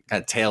Russell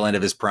at tail end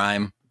of his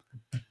prime,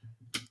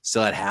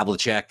 still had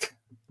Havlicek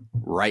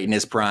right in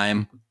his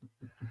prime,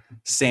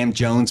 Sam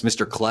Jones,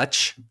 Mr.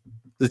 Clutch,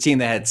 the team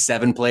that had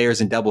 7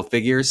 players in double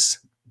figures,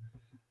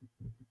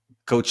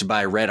 coached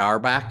by Red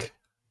Auerbach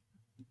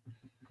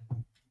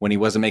when he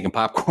wasn't making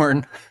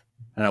popcorn.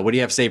 I don't know, what do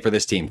you have to say for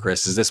this team,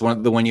 Chris? Is this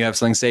the one you have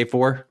something to say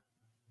for?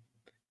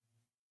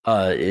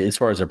 As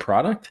far as a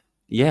product?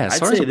 Yeah, I'd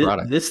say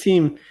this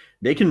team,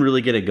 they can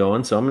really get it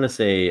going. So I'm going to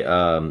say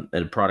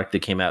a product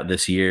that came out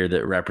this year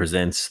that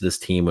represents this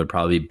team would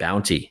probably be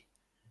Bounty,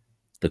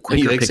 the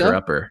quicker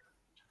picker-upper.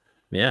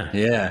 Yeah.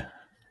 Yeah.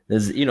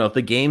 If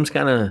the game's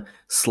kind of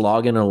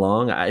slogging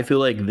along, I feel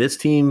like this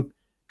team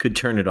could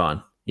turn it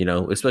on,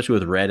 especially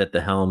with Red at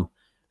the helm.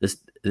 This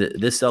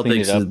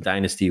Celtics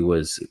dynasty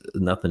was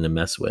nothing to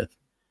mess with.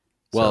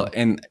 Well,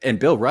 and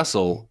Bill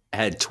Russell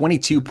had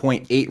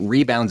 22.8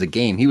 rebounds a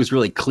game. He was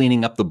really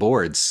cleaning up the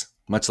boards,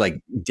 much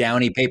like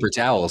Downy paper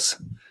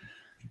towels.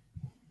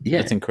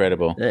 Yeah, that's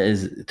incredible. That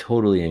is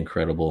totally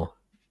incredible.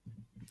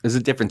 It's a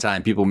different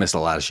time. People missed a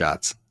lot of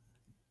shots.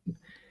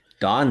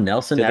 Don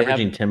Nelson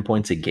averaging 10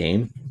 points a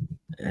game.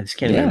 I just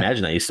can't even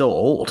imagine that. He's so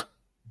old.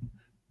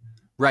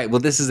 Right.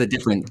 Well, this is a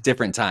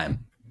different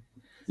time.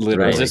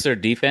 Literally. Was this their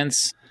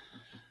defense?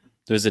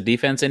 Was the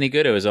defense any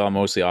good? It was all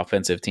mostly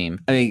offensive team.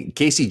 I mean,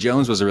 Casey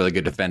Jones was a really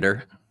good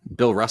defender.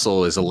 Bill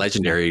Russell is a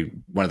legendary,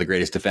 one of the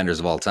greatest defenders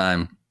of all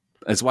time.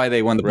 That's why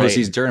they won the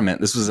postseason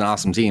tournament. This was an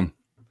awesome team.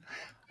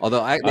 Although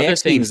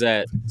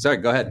sorry,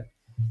 go ahead.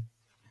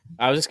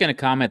 I was just going to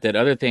comment that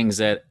other things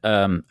that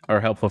are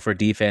helpful for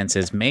defense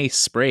is mace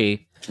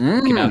spray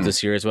came out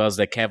this year, as well as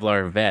the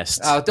Kevlar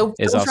vest. Don't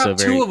drop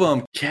two of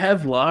them.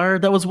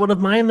 Kevlar, that was one of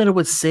mine that I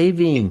was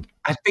saving.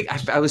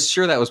 I was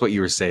sure that was what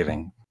you were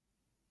saving.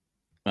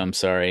 I'm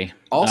sorry.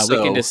 Also,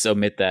 we can just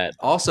omit that.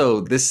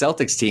 Also, this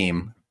Celtics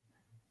team,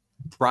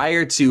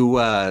 prior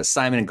to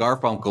Simon and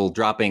Garfunkel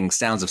dropping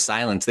Sounds of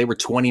Silence, they were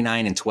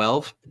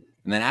 29-12,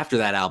 and then after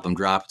that album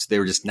dropped, they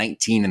were just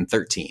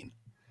 19-13.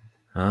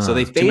 So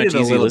they faded a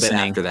little bit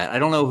after that. I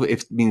don't know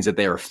if it means that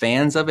they were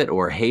fans of it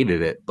or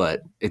hated it,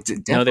 but it's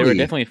definitely. No, they were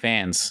definitely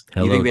fans.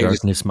 Hello,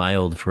 darkness, my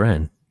old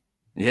friend.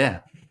 Yeah,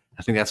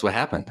 I think that's what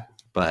happened.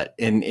 But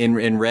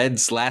in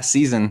Reds last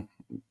season,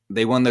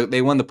 they won the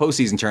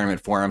postseason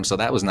tournament for them, so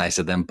that was nice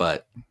of them.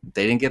 But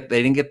they didn't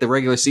get the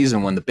regular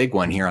season one, the big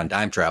one here on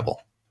Dime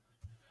Travel.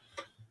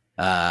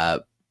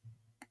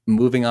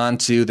 Moving on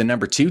to the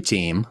number 2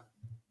 team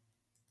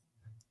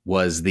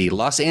was the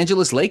Los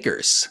Angeles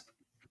Lakers.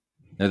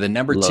 They're the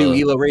number 2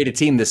 ELO rated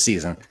team this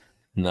season.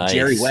 Nice.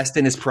 Jerry West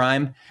in his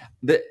prime.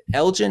 The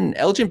Elgin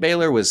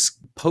Baylor was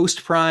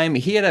post prime.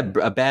 He had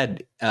a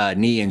bad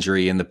knee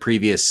injury in the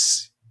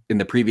previous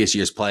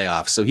year's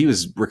playoffs, so he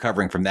was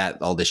recovering from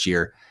that all this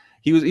year.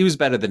 He was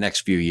better the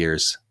next few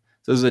years.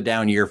 So this was a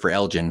down year for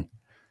Elgin.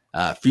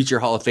 Future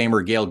Hall of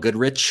Famer Gail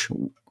Goodrich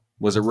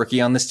was a rookie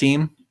on this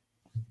team.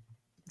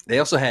 They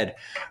also had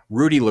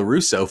Rudy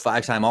LaRusso,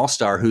 5-time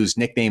All-Star, whose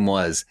nickname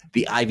was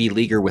the Ivy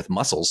Leaguer with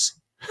muscles.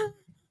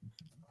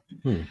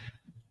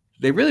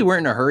 They really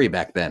weren't in a hurry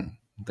back then.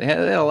 They had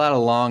a lot of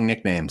long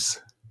nicknames.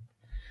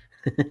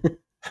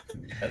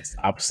 That's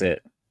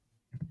opposite.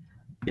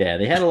 Yeah,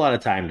 they had a lot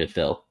of time to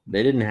fill.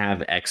 They didn't have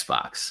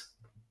Xbox,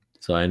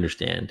 so I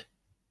understand.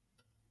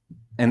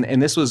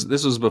 And this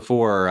was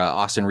before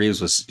Austin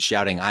Reeves was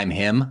shouting "I'm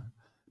him,"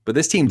 but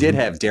this team did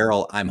have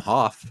Daryl "I'm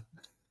Hoff."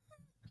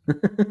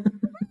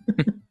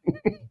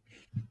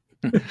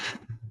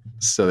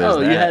 So there's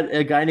that. You had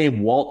a guy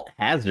named Walt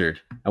Hazard.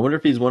 I wonder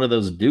if he's one of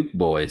those Duke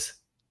boys,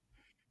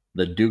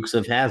 the Dukes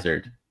of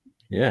Hazard.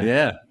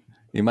 Yeah,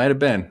 he might have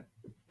been.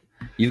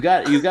 You've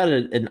got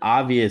an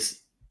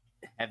obvious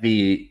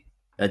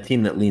a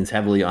team that leans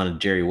heavily on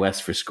Jerry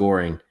West for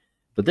scoring,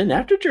 but then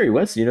after Jerry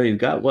West, you've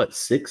got what,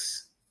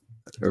 6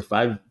 or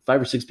 5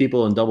 or 6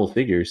 people in double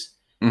figures.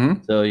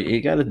 Mm-hmm. So you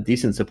got a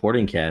decent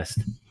supporting cast,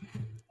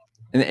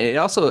 and it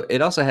also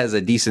has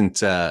a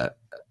decent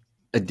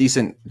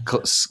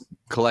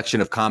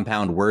collection of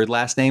compound word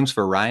last names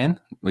for Ryan.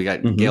 We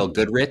got Gail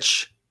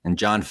Goodrich and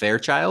John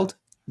Fairchild.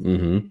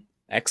 Mm-hmm.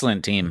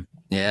 Excellent team.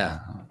 Yeah.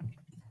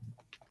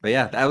 But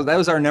yeah, that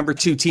was our number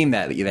 2 team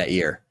that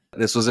year.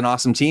 This was an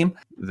awesome team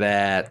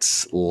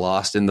that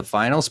lost in the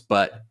finals,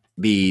 but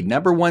the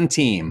number 1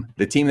 team,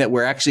 the team that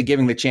we're actually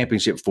giving the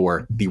championship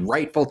for, the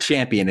rightful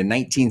champion in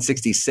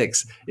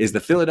 1966, is the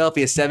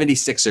Philadelphia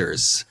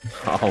 76ers.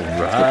 All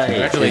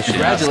right.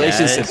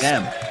 Congratulations to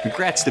them.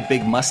 Congrats to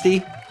Big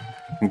Musty.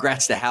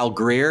 Congrats to Hal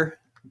Greer,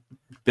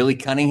 Billy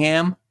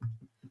Cunningham.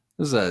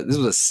 This was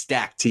a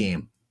stacked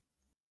team.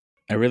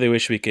 I really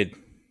wish we could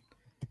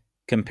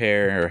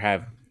compare or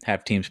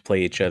have teams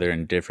play each other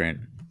in different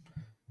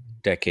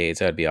decades.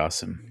 That'd be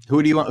awesome.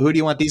 Who do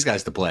you want these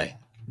guys to play?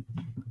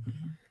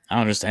 I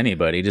don't know, just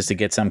anybody, just to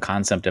get some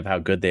concept of how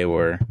good they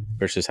were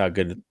versus how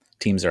good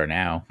teams are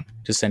now.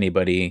 Just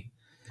anybody.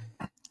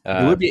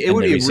 It would be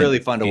really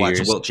fun to watch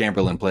Wilt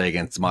Chamberlain play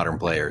against modern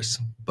players,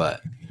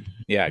 but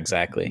yeah,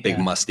 exactly. Big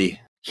Musty.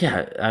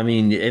 Yeah, I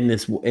mean, in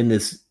this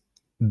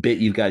bit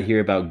you've got here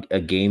about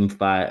a game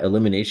 5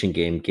 elimination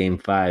game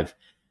 5,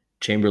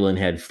 Chamberlain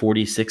had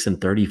 46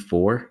 and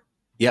 34.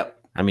 Yep.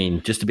 I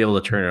mean, just to be able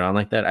to turn it on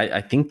like that,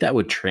 I think that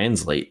would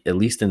translate, at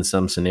least in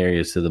some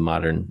scenarios, to the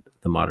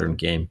modern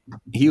game.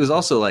 He was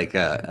also like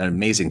an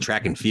amazing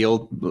track and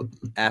field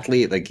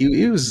athlete. Like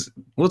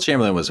Wilt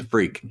Chamberlain was a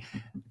freak.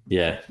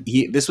 Yeah.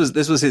 This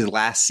was his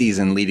last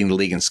season leading the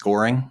league in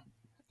scoring.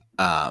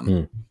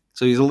 So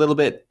he's a little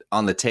bit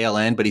on the tail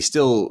end, but he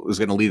still was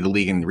going to lead the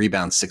league in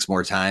rebounds 6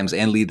 more times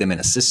and lead them in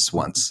assists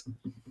once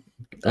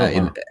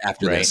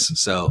after this.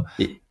 So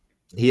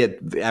he had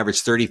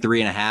averaged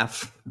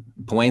 33.5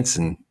 points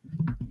and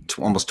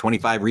almost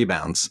 25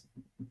 rebounds.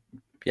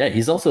 Yeah,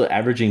 he's also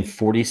averaging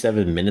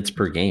 47 minutes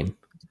per game.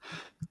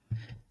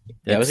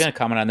 Yeah, I was going to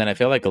comment on that. I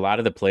feel like a lot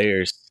of the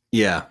players,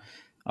 a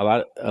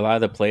lot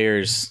of the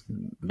players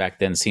back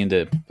then seemed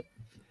to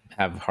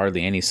have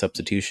hardly any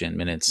substitution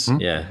minutes.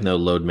 Yeah, no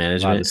load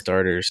management. A lot of the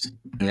starters.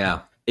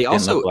 Yeah. It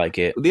also look like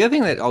it. The other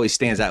thing that always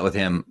stands out with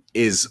him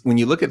is when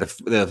you look at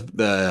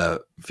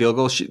the field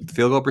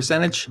goal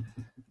percentage.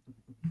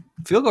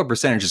 Field goal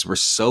percentages were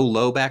so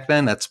low back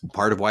then. That's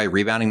part of why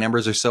rebounding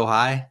numbers are so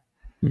high.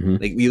 Mm-hmm.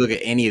 Like you look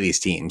at any of these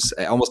teams,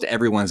 almost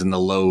everyone's in the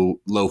low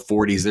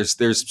 40s.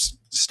 There's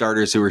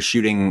starters who are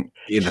shooting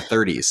in the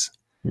 30s,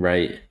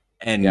 right?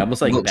 And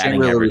almost like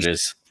batting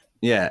averages.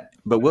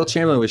 But Wilt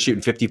Chamberlain was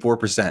shooting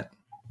 54%.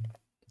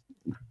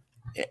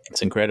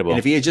 It's incredible. And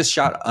if he had just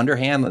shot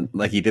underhand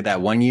like he did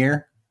that one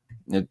year,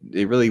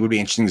 it really would be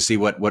interesting to see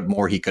what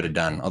more he could have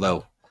done.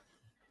 Although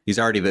he's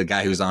already the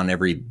guy who's on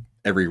every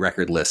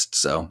record list,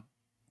 so.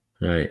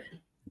 Right.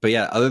 But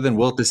yeah, other than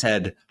Wilt, this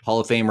had Hall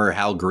of Famer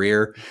Hal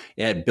Greer.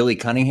 It had Billy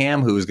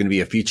Cunningham, who was going to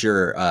be a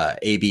future ABA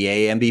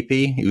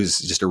MVP. He was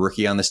just a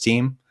rookie on this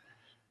team.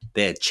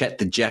 They had Chet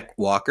the Jet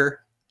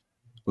Walker,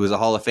 who was a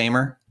Hall of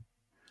Famer.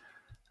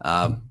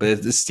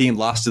 But this team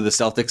lost to the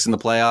Celtics in the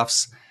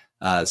playoffs.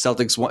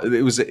 Celtics won,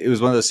 it was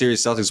one of those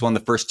series. Celtics won the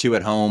first 2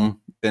 at home.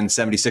 Then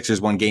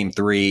 76ers won game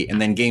 3. And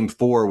then game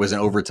 4 was an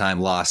overtime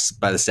loss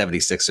by the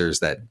 76ers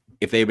that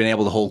if they'd been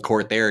able to hold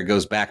court there, it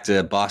goes back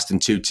to Boston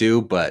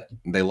 2-2, but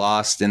they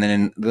lost. And then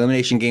in the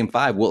elimination game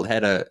 5, Wilt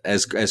had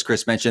as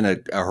Chris mentioned,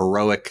 a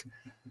heroic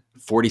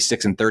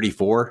 46 and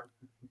 34,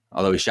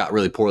 although he shot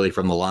really poorly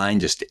from the line,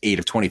 just 8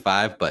 of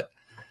 25, but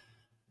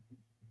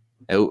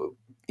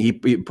he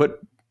put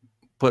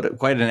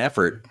quite an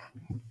effort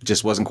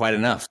just wasn't quite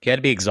enough. He had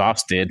to be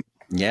exhausted.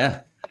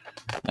 Yeah.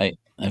 I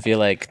feel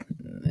like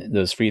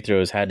those free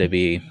throws had to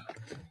be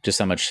just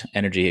so much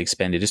energy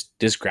expended.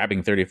 Just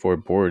grabbing 34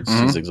 boards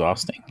is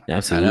exhausting.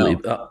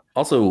 Absolutely.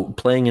 Also,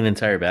 playing an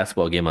entire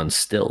basketball game on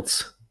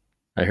stilts.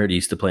 I heard he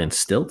used to play on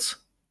stilts.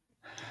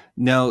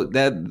 No,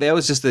 that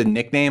was just the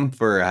nickname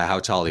for how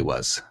tall he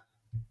was.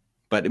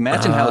 But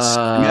imagine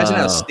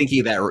how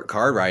stinky that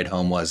car ride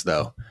home was,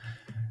 though.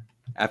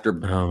 After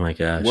oh my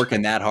gosh,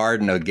 working that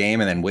hard in a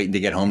game and then waiting to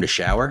get home to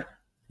shower.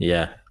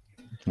 Yeah.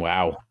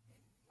 Wow.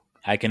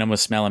 I can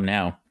almost smell him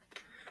now.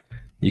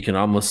 You can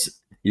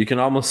almost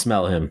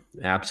smell him.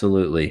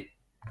 Absolutely.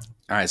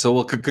 All right. So,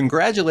 well,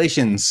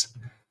 congratulations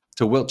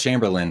to Wilt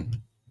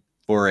Chamberlain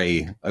for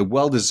a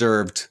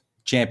well-deserved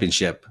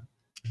championship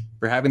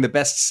for having the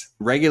best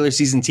regular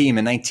season team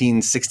in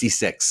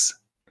 1966.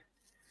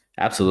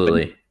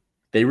 Absolutely.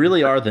 They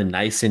really are the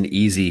nice and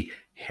easy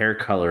hair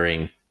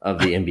coloring of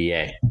the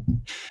NBA.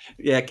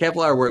 Yeah,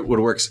 Kevlar would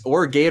work,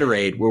 or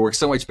Gatorade would work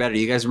so much better.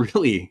 You guys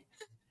really...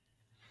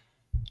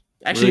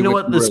 Actually, you know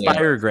what? The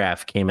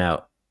Spirograph came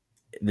out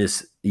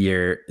this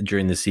year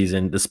during the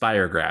season. The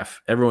Spirograph.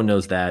 Everyone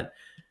knows that.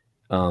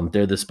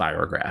 They're the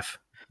Spirograph.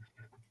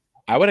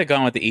 I would have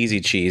gone with the Easy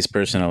Cheese,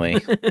 personally.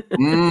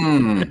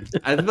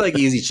 I feel like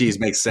Easy Cheese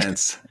makes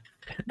sense.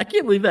 I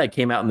can't believe that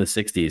came out in the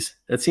 60s.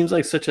 That seems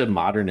like such a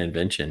modern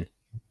invention.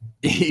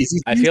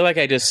 I feel like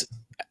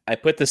I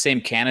put the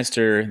same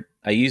canister.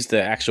 I used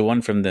the actual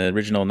one from the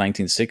original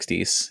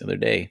 1960s the other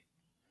day.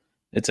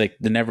 It's like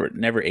the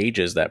never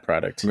ages, that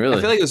product. Really?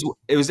 I feel like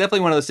it was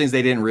definitely one of those things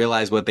they didn't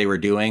realize what they were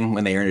doing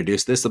when they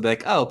introduced this. They'll be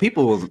like, oh,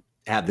 people will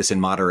have this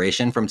in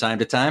moderation from time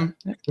to time.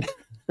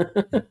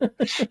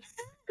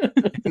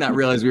 Not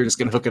realize we were just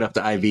going to hook it up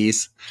to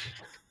IVs.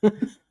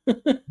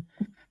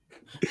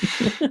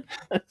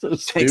 That's so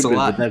Thanks stupid, a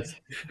lot. but that's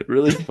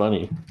really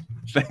funny.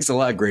 Thanks a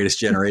lot, Greatest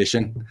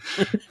Generation.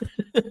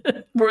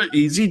 For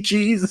Easy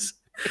Cheese.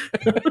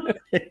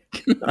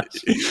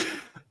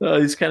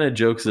 These kind of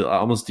jokes that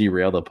almost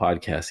derail the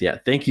podcast. Yeah,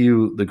 thank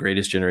you, the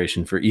Greatest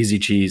Generation, for Easy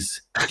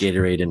Cheese,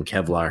 Gatorade, and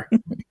Kevlar.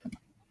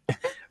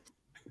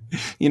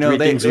 You know,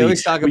 they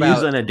always talk about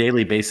use on a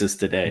daily basis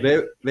today.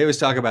 They always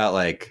talk about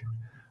like,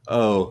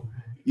 oh,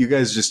 you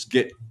guys just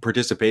get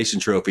participation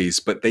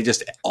trophies, but they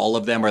just all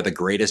of them are the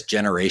Greatest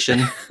Generation.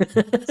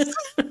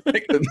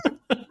 Like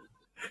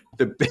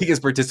the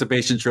biggest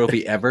participation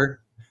trophy ever.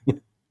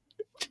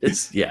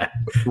 Yeah,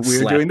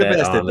 we're doing the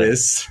best at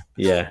this.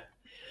 Yeah.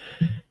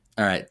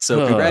 All right.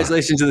 So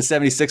congratulations to the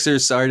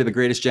 76ers. Sorry to the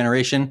Greatest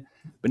Generation.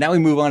 But now we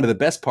move on to the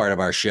best part of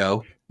our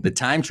show, the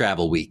time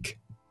travel week.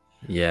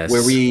 Yes.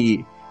 Where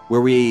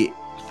we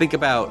think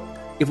about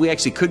if we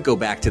actually could go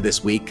back to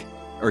this week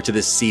or to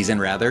this season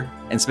rather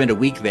and spend a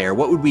week there,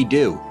 what would we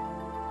do?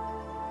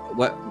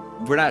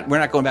 We're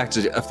not going back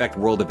to affect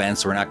world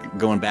events. We're not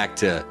going back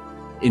to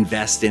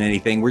invest in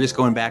anything. We're just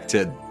going back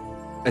to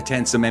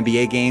attend some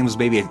NBA games,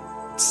 maybe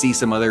see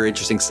some other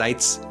interesting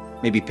sites,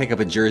 maybe pick up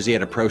a jersey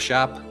at a pro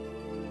shop.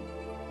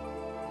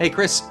 Hey,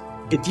 Chris,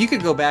 if you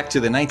could go back to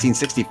the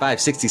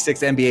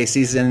 1965-66 NBA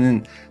season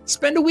and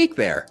spend a week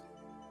there,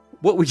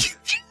 what would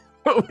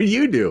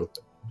you do?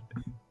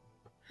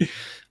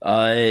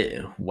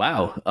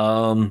 Wow.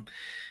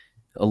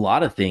 A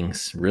lot of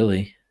things,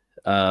 really.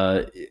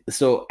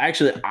 So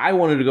actually, I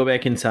wanted to go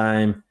back in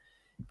time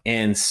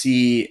and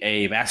see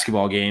a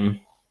basketball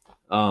game.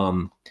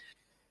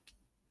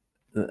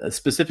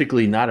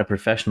 Specifically, not a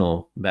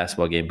professional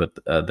basketball game, but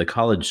the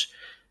college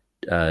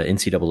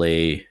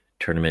NCAA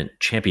tournament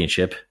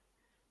championship.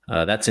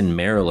 That's in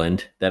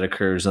Maryland. That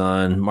occurs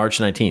on March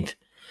 19th.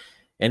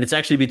 And it's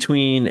actually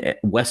between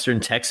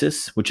Western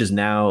Texas, which is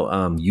now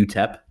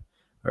UTEP,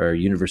 or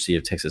University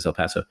of Texas, El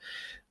Paso.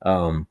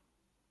 And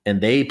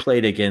they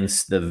played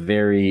against the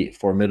very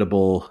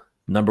formidable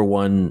number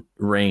one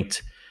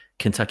ranked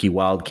Kentucky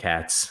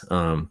Wildcats.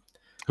 Who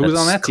was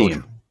on that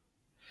team?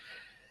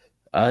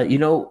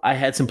 I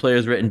had some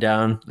players written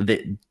down.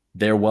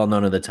 They're well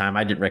known at the time.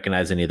 I didn't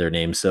recognize any of their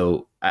names.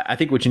 So I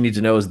think what you need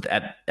to know is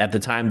that at the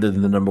time, the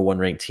number one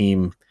ranked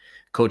team,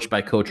 coached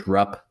by Coach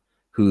Rupp,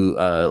 who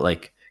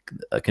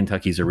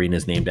Kentucky's arena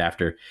is named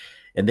after,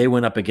 and they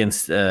went up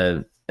against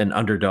an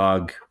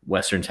underdog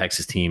Western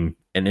Texas team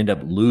and ended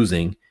up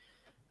losing.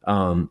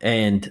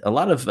 And a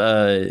lot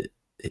of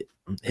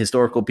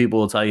historical people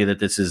will tell you that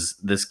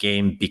this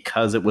game,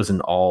 because it was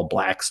an all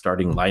black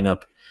starting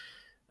lineup,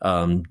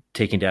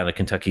 taking down a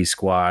Kentucky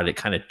squad, it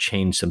kind of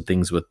changed some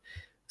things with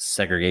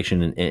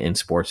segregation in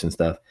sports and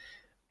stuff.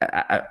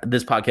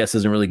 This podcast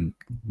doesn't really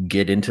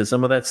get into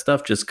some of that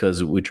stuff just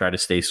because we try to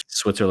stay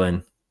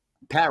Switzerland.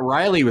 Pat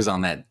Riley was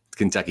on that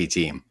Kentucky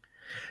team.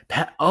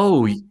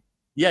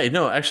 Yeah,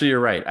 no, actually you're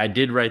right. I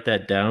did write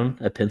that down.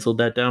 I penciled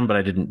that down, but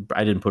I didn't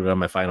put it on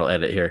my final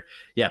edit here.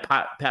 Yeah,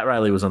 Pat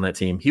Riley was on that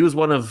team. He was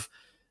one of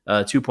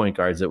 2 point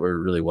guards that were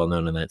really well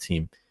known in that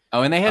team.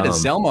 Oh, and they had a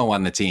Zelmo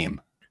on the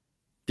team.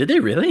 Did they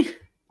really?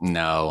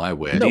 No, I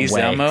wish. No way.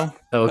 Zelmo?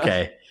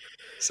 Okay.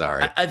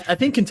 Sorry. I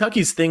think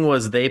Kentucky's thing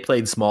was they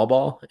played small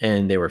ball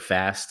and they were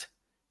fast,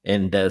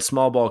 and the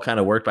small ball kind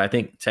of worked. But I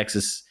think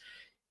Texas,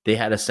 they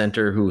had a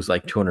center who was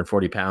like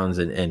 240 pounds,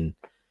 and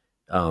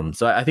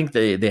so I think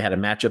they had a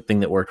matchup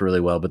thing that worked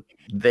really well, but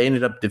they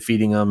ended up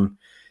defeating them.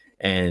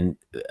 And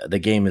the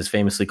game is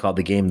famously called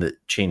the game that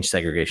changed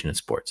segregation in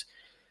sports.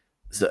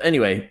 So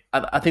anyway,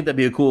 I think that'd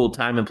be a cool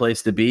time and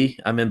place to be.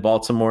 I'm in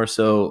Baltimore,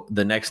 so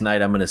the next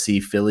night I'm going to see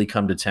Philly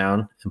come to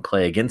town and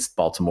play against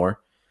Baltimore.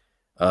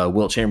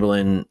 Wilt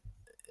Chamberlain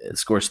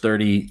scores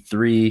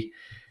 33.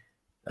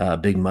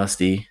 Big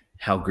Musty.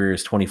 Hal Greer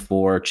is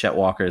 24. Chet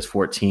Walker is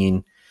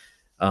 14.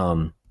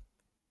 On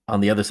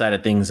the other side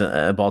of things,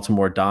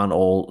 Baltimore, Don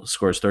Ole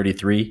scores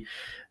 33.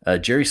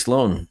 Jerry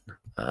Sloan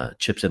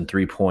chips in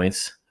 3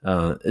 points.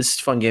 It's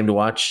a fun game to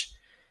watch.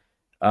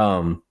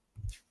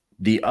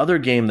 The other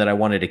game that I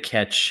wanted to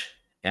catch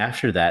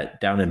after that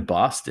down in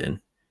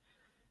Boston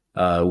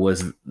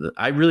was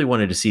I really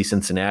wanted to see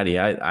Cincinnati.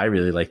 I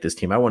really like this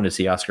team. I wanted to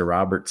see Oscar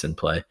Robertson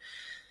play.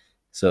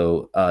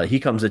 So he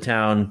comes to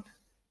town.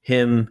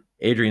 Him,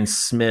 Adrian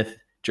Smith,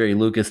 Jerry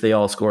Lucas, they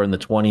all score in the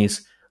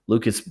 20s.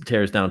 Lucas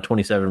tears down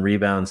 27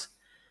 rebounds,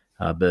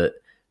 but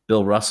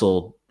Bill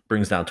Russell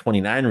brings down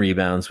 29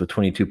 rebounds with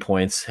 22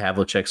 points.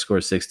 Havlicek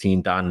scores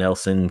 16. Don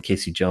Nelson,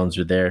 Casey Jones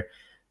are there.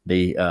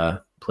 They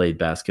played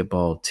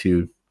basketball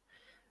too.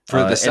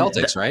 For the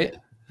Celtics, right?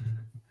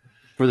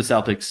 For the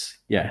Celtics,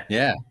 yeah.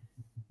 Yeah,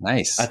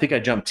 nice. I think I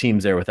jumped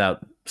teams there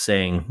without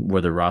saying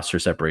where the roster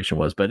separation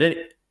was. But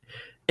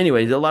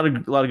anyway, a lot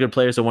of good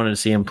players. I wanted to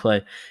see him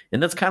play,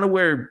 and that's kind of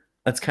where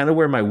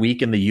my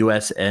week in the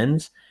U.S.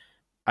 ends.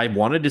 I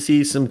wanted to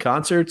see some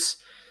concerts.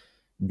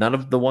 None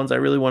of the ones I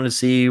really wanted to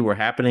see were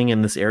happening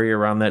in this area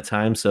around that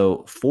time.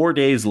 So 4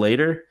 days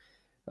later,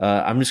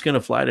 I'm just going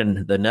to fly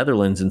to the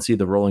Netherlands and see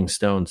the Rolling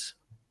Stones.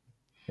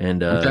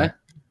 And okay.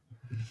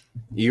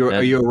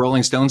 Are you a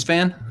Rolling Stones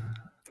fan?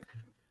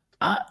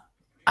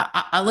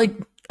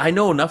 I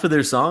know enough of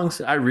their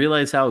songs. I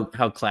realize how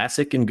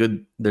classic and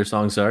good their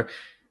songs are.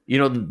 You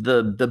know,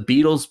 the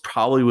Beatles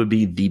probably would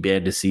be the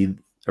band to see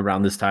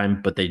around this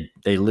time, but they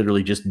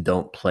literally just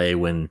don't play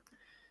when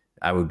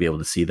I would be able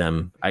to see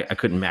them. I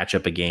couldn't match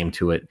up a game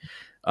to it.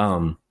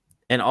 And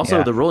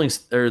also the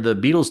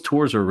Beatles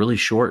tours are really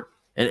short.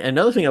 And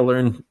another thing I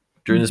learned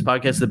during this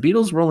podcast, the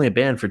Beatles were only a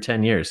band for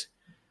 10 years.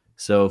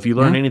 So if you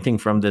learn anything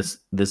from this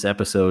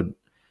episode,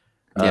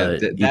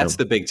 that's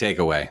the big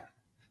takeaway.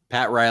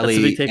 Pat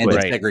Riley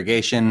ended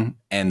segregation,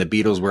 and the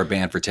Beatles were a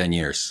band for 10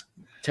 years.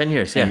 10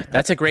 years, yeah.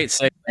 That's a great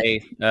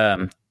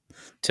segue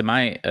to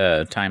my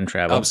time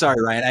travel. Oh, I'm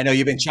sorry, Ryan. I know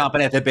you've been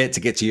chomping at the bit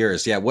to get to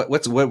yours. Yeah,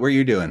 what were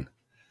you doing?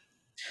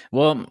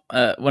 Well,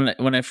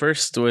 when I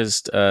first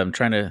was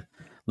trying to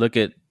look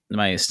at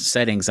my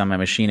settings on my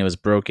machine, it was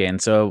broken.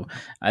 So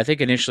I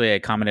think initially I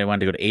commented I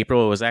wanted to go to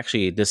April. It was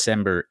actually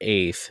December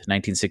 8th,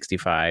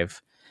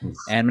 1965. And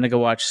I'm going to go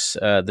watch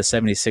the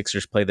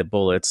 76ers play the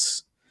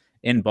Bullets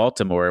in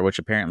Baltimore, which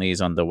apparently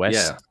is on the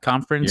West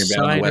Conference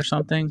side or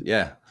something.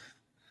 Yeah.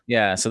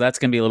 Yeah, so that's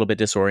going to be a little bit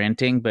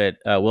disorienting, but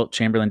Wilt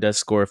Chamberlain does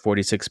score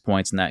 46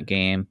 points in that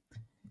game.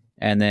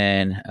 And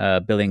then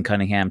Billy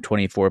Cunningham,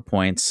 24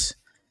 points.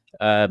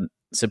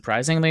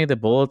 Surprisingly, the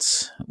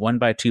Bullets won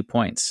by 2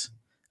 points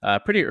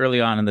pretty early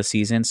on in the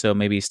season, so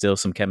maybe still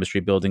some chemistry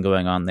building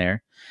going on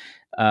there.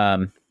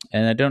 And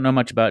I don't know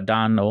much about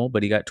Don Knoll,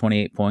 but he got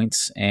 28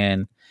 points.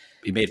 And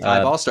he made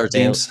 5 All-Star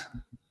teams.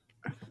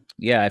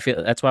 Yeah, I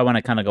feel that's why I want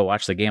to kind of go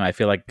watch the game. I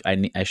feel like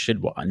I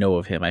should know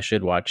of him. I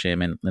should watch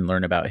him and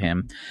learn about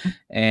him.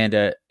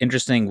 And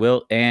interesting,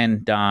 Wilt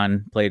and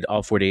Don played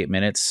all 48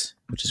 minutes,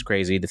 which is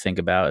crazy to think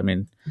about. I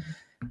mean,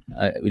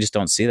 we just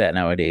don't see that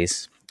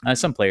nowadays.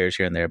 Some players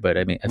here and there, but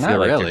I mean, I feel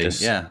like really.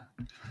 Just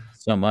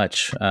so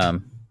much.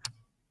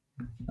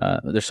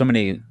 There's so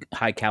many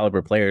high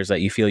caliber players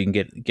that you feel you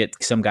can get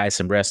some guys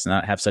some rest and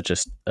not have such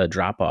a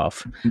drop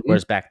off. Mm-hmm.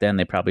 Whereas back then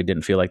they probably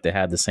didn't feel like they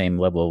had the same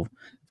level of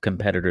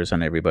competitors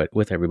on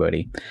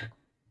everybody.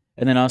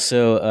 And then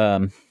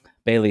also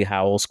Bailey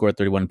Howell scored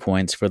 31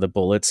 points for the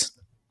Bullets.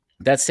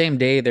 That same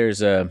day,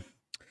 there's a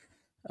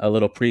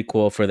little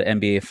prequel for the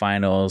NBA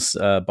Finals.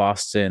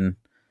 Boston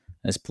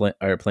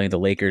are playing the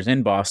Lakers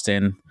in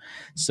Boston.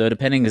 So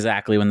depending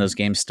exactly when those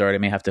games start, I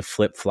may have to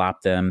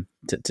flip-flop them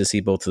to see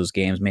both those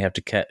games. May have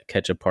to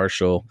catch a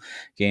partial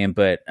game,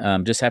 but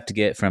just have to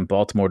get from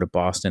Baltimore to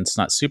Boston. It's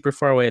not super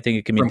far away. I think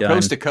it can be done. From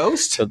coast to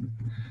coast? So,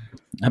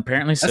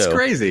 apparently so. That's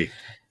crazy.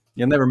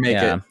 You'll never make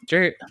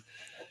it.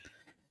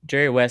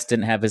 Jerry West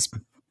didn't have his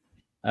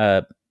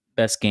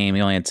best game.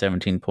 He only had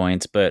 17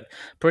 points, but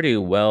pretty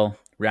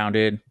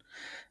well-rounded.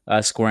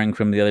 Scoring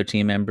from the other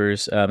team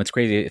members. It's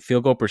crazy.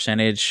 Field goal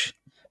percentage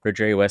for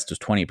Jerry West was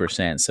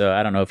 20%. So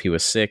I don't know if he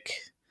was sick.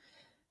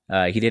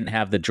 He didn't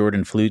have the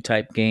Jordan flu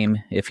type game.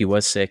 If he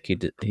was sick, he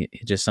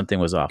just something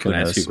was off. Can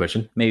I ask you a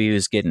question? Maybe he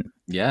was getting.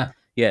 Yeah.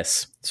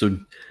 Yes. So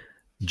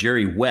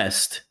Jerry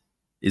West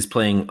is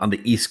playing on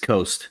the East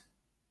Coast,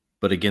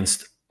 but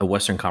against a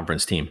Western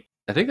Conference team.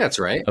 I think that's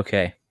right.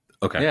 Okay.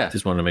 Yeah.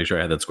 Just wanted to make sure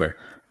I had that square.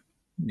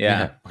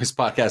 Yeah. His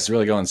podcast is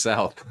really going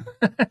south.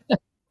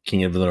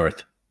 King of the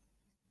North.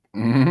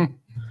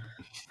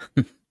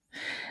 Mm-hmm.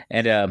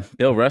 And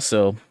Bill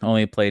Russell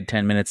only played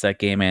 10 minutes that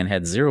game and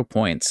had 0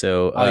 points.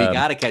 So you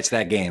got to catch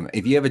that game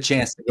if you have a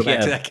chance to go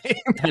back to that game.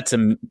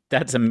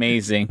 That's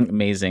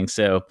amazing.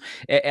 So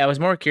I was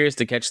more curious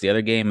to catch the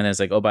other game, and then it's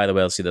like, oh, by the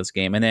way, I'll see this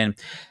game. And then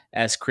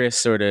as Chris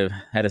sort of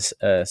had a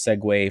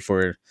segue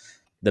for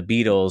the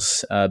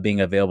Beatles being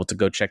available to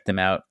go check them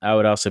out, I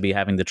would also be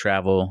having to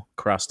travel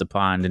across the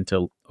pond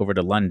over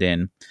to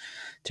London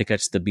to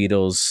catch the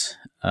Beatles.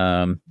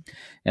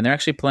 And they're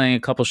actually playing a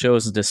couple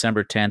shows on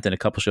December 10th and a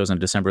couple shows on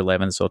December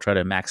 11th. So I'll try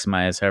to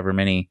maximize however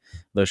many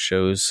those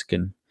shows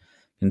can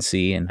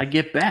see. And I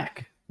get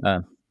back. They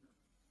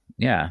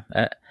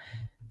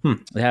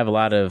have a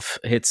lot of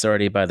hits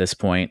already by this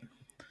point.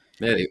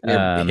 They're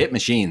hit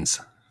machines.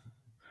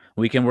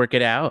 We can work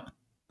it out.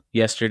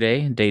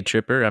 Yesterday, Day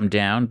Tripper, I'm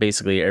down.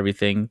 Basically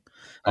everything,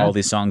 all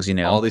these songs,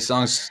 All these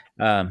songs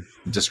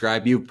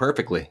describe you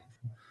perfectly.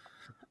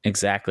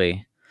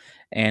 Exactly.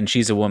 And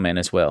she's a woman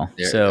as well.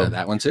 So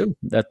that one too.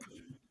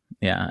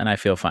 And I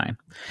feel fine.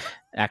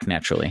 Act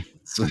naturally.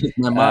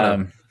 My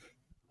motto.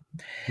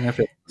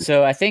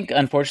 So I think,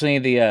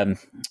 unfortunately,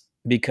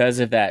 because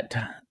of that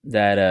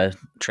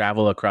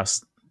travel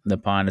across the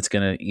pond, it's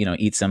gonna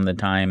eat some of the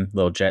time, a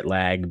little jet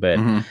lag. But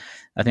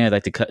I think I'd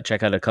like to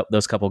check out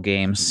those couple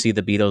games, see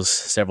the Beatles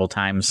several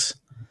times,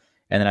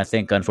 and then I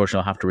think,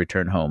 unfortunately, I'll have to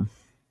return home.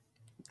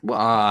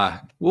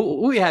 Well,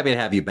 we'll be happy to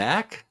have you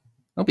back.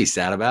 Don't be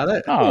sad about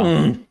it.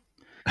 Oh.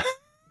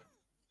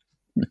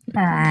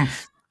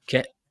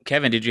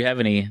 Kevin, did you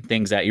have any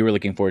things that you were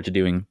looking forward to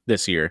doing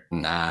this year?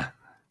 Nah.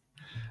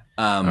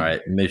 All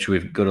right, maybe should we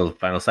go to the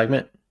final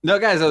segment? No,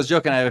 guys, I was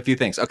joking. I have a few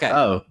things. Okay.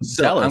 Oh,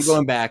 so tell us. I'm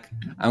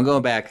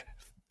going back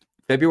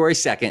February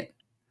 2nd.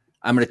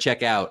 I'm going to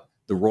check out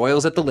the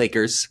Royals at the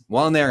Lakers.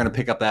 While I'm there, I'm going to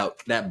pick up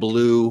that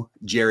blue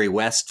Jerry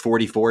West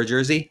 44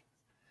 jersey,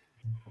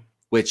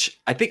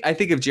 which I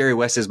think of Jerry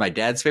West as my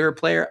dad's favorite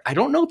player. I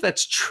don't know if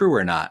that's true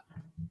or not.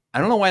 I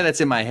don't know why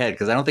that's in my head,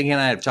 because I don't think he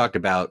and I have talked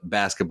about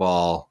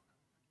basketball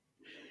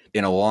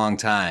in a long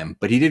time,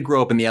 but he did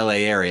grow up in the LA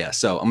area.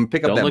 So I'm going to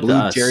pick up that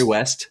blue Jerry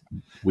West.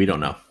 We don't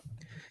know.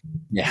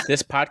 Yeah.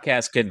 This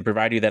podcast could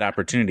provide you that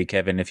opportunity,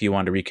 Kevin, if you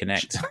want to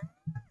reconnect.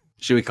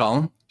 Should we call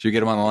him? Should we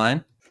get him on the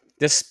line?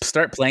 Just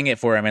start playing it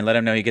for him and let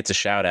him know he gets a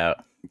shout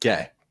out.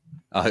 Okay.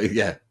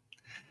 Yeah.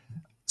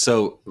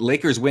 So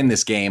Lakers win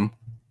this game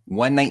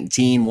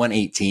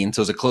 119-118. So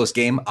it was a close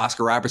game.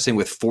 Oscar Robertson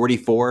with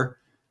 44,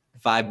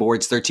 5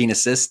 boards, 13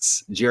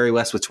 assists. Jerry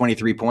West with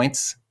 23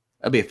 points.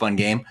 That'll be a fun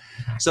game.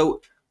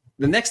 So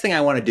the next thing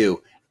I want to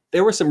do,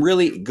 there were some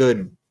really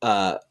good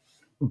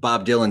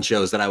Bob Dylan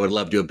shows that I would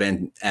love to have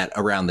been at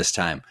around this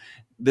time.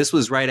 This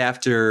was right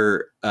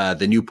after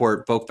the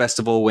Newport Folk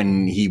Festival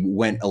when he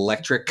went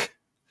electric.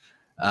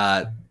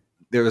 There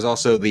was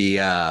also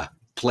the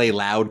Play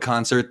Loud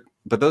concert,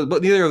 but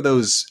neither of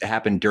those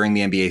happened during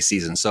the NBA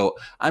season. So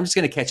I'm just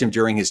going to catch him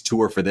during his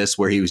tour for this,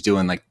 where he was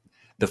doing like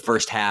the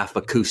first half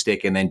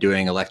acoustic and then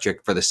doing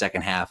electric for the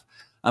second half.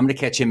 I'm going to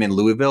catch him in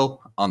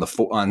Louisville on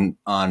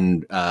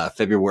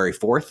February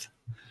 4th.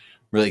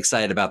 Really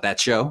excited about that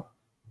show.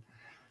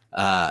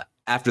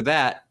 After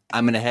that,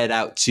 I'm going to head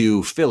out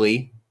to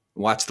Philly,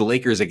 watch the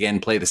Lakers again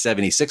play the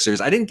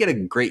 76ers. I didn't get a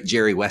great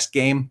Jerry West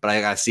game, but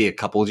I got to see a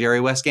couple Jerry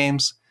West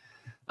games.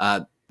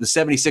 The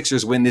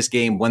 76ers win this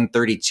game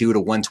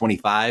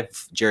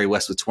 132-125. Jerry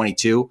West with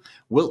 22.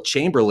 Wilt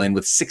Chamberlain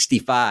with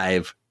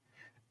 65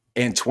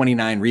 and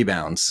 29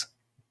 rebounds.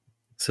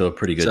 So a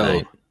pretty good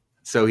night.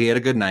 So he had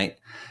a good night.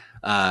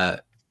 I'm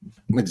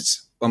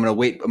gonna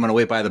wait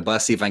by the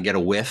bus, see if I can get a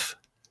whiff.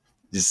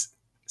 Just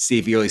see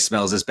if he really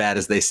smells as bad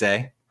as they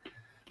say.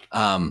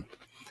 And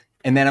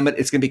then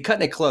it's gonna be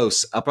cutting it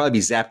close. I'll probably be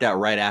zapped out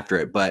right after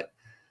it, but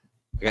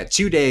I got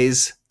 2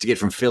 days to get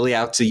from Philly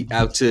out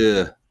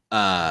to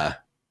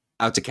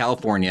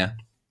California.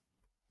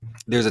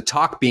 There's a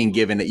talk being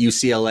given at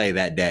UCLA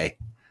that day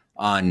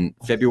on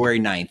February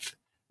 9th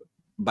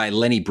by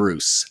Lenny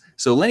Bruce.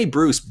 So Lenny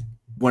Bruce,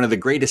 one of the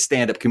greatest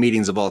stand-up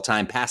comedians of all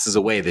time, passes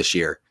away this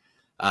year.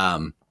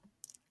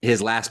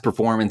 His last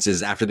performance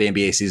is after the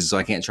NBA season, so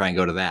I can't try and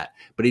go to that.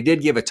 But he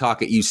did give a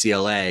talk at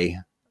UCLA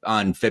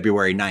on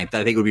February 9th.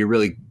 I think it would be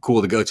really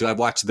cool to go to. I've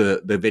watched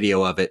the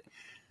video of it.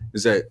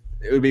 It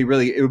would be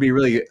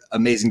really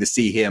amazing to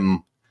see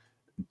him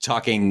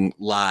talking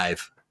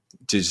live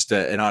to just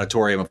an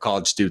auditorium of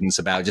college students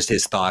about just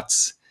his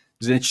thoughts.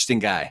 He's an interesting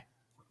guy.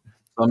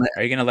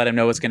 Are you going to let him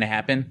know what's going to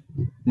happen?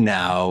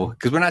 No,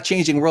 because we're not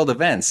changing world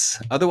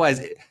events.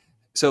 Otherwise,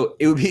 so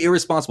it would be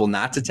irresponsible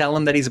not to tell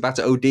him that he's about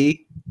to OD.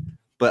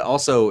 But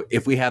also,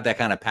 if we have that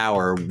kind of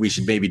power, we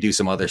should maybe do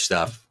some other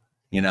stuff,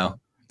 you know?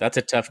 That's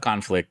a tough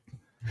conflict.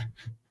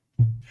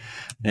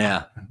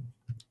 Yeah.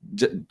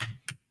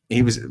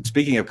 He was,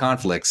 speaking of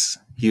conflicts,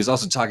 he was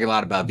also talking a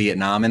lot about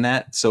Vietnam in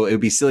that. So it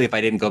would be silly if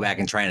I didn't go back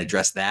and try and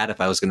address that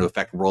if I was going to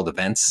affect world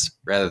events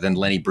rather than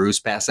Lenny Bruce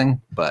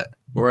passing. But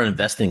we're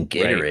investing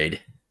Gatorade.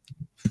 Right.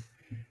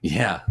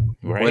 Yeah.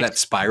 Right. Or that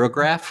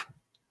spirograph.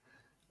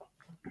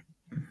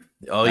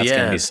 Oh, that's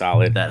gonna be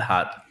solid. That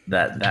hot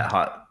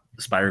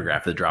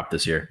spirograph that dropped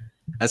this year.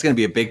 That's going to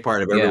be a big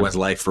part of everyone's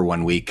life for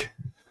 1 week.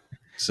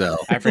 So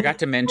I forgot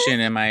to mention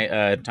in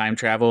my time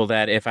travel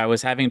that if I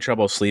was having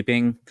trouble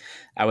sleeping,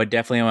 I would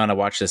definitely want to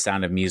watch The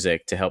Sound of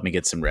Music to help me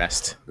get some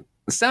rest.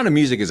 The Sound of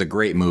Music is a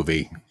great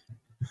movie.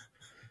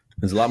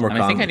 There's a lot more. And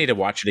I think I need to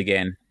watch it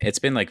again. It's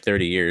been like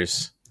 30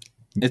 years.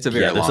 It's a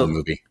very long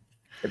movie.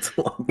 It's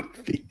a long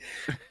movie.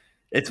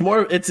 It's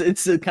more. It's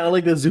kind of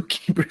like the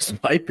Zookeeper's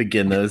Wife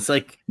again, though. It's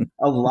like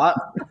a lot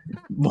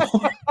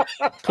more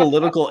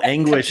political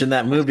anguish in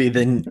that movie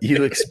than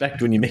you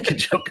expect when you make a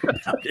joke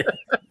about it.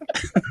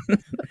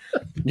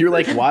 You're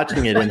like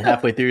watching it, and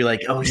halfway through, you're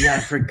like, "Oh yeah, I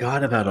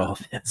forgot about all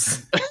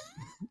this."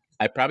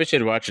 I probably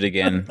should watch it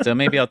again. So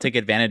maybe I'll take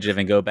advantage of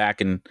and go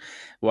back and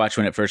watch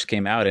when it first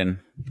came out and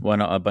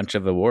won a bunch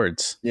of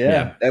awards.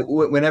 Yeah.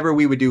 Whenever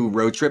we would do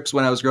road trips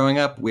when I was growing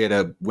up, we had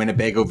a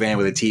Winnebago van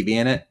with a TV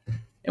in it,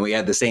 and we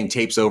had the same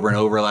tapes over and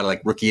over. A lot of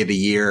like Rookie of the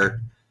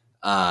Year.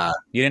 You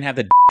didn't have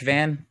the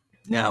van?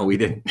 No, we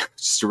didn't.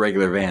 Just a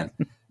regular van.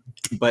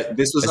 But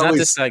this was It's always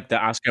not just like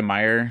the Oscar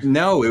Mayer.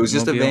 No, it was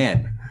just a mobile?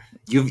 van.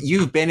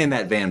 You've been in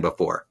that van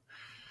before,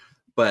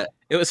 but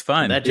It was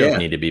fun. That joke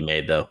need to be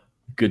made, though.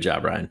 Good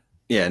job, Ryan.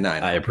 yeah, no,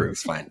 I approve.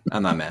 It's fine.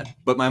 I'm not mad.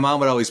 But my mom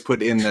would always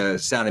put in The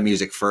Sound of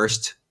Music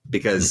first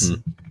because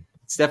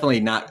it's definitely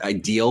not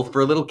ideal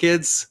for little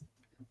kids.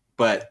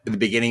 But at the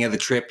beginning of the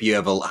trip, you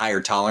have a higher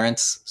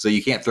tolerance, so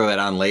you can't throw that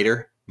on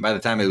later. By the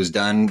time it was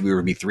done, we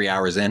would be 3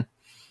 hours in.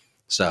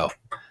 So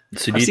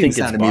do you think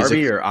it's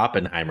Barbie or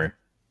Oppenheimer?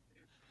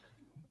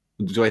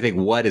 Do I think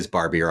what is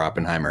Barbie or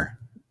Oppenheimer?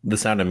 The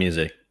Sound of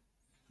Music.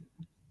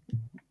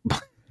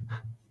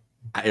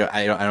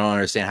 I don't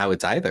understand how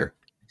it's either.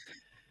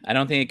 I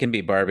don't think it can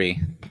be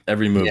Barbie.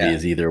 Every movie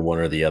is either one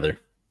or the other.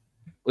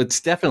 It's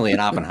definitely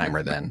an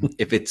Oppenheimer then.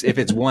 If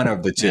it's one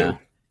of the two. Yeah.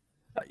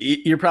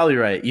 You're probably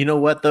right. You know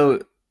what though?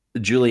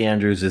 Julie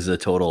Andrews is a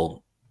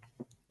total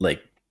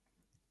like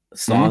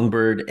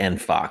songbird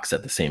and fox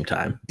at the same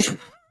time.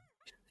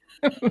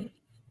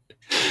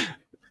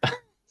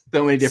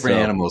 So many different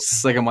animals.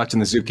 It's like I'm watching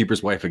The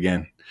Zookeeper's Wife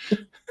again.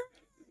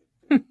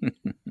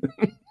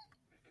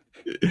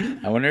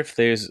 I wonder if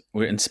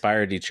we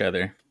inspired each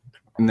other.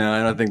 No,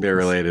 I don't think they're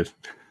related.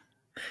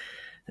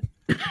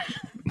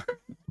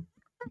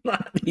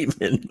 Not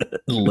even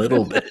a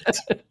little bit.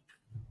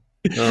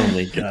 Oh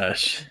my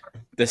gosh.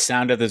 The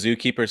Sound of the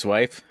Zookeeper's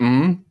Wife.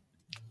 Mm-hmm.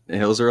 The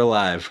hills are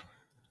alive.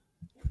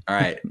 All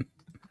right.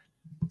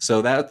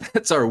 So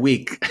that's our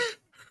week.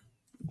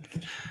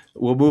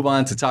 We'll move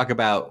on to talk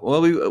about,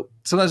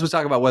 sometimes we'll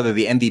talk about whether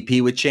the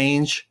MVP would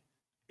change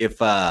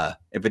if a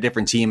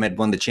different team had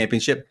won the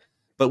championship.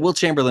 But Wilt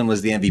Chamberlain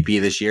was the MVP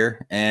this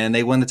year, and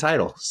they won the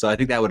title. So I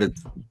think that would have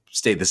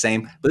stayed the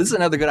same. But this is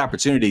another good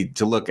opportunity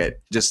to look at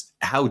just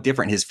how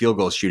different his field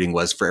goal shooting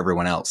was for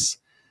everyone else.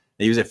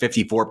 He was at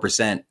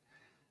 54%.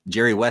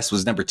 Jerry West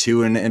was number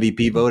 2 in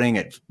MVP voting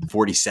at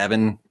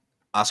 47.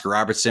 Oscar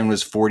Robertson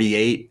was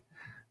 48.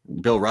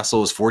 Bill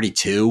Russell was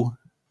 42.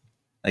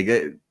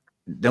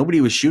 Nobody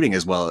was shooting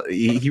as well.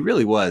 He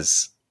really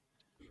was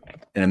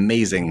an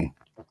amazing,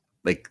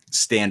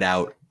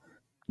 standout.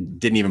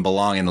 Didn't even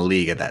belong in the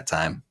league at that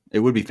time. It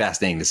would be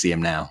fascinating to see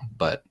him now,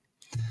 but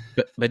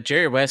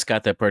Jerry West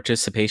got the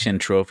participation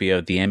trophy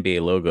of the NBA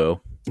logo.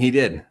 He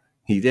did,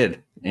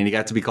 and he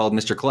got to be called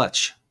Mr.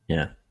 Clutch.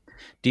 Yeah.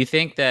 Do you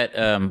think that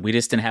we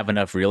just didn't have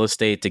enough real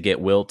estate to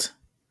get Wilt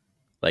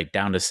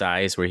down to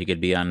size where he could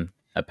be on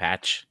a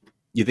patch?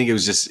 You think it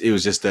was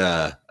just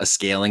a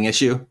scaling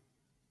issue?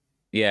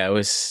 Yeah, it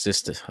was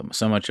just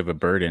so much of a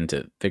burden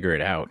to figure it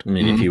out. I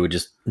mean, if you would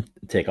just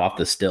take off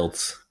the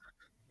stilts.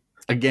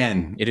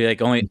 Again,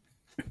 it'd only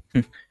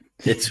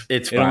it's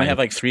it only have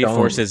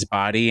 3/4 his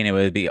body, and it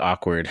would be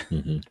awkward.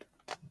 Mm-hmm.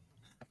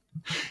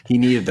 He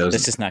needed those.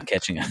 It's just not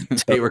catching up.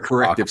 They were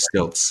corrective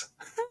stilts.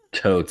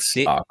 Totes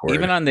awkward.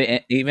 Even on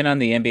the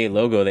NBA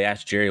logo, they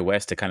asked Jerry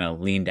West to kind of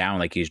lean down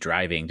like he's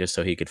driving, just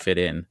so he could fit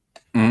in.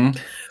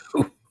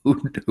 Mm-hmm.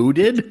 Who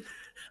did?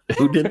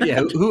 Who did that?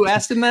 Yeah, who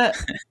asked him that?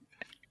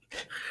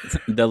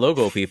 The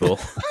logo people.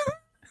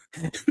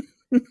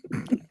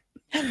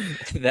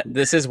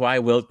 This is why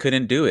Wilt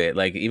couldn't do it.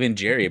 Even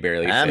Jerry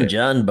barely fit. I'm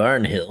John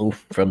Barnhill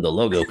from the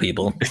logo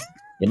people.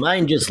 You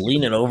mind just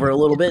leaning over a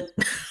little bit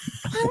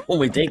when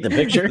we take the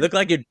picture? Look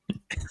like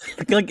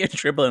you're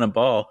dribbling a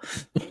ball.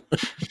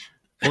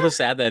 We'll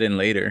just add that in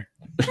later.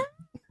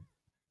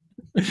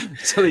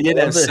 So they did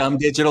have some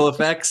digital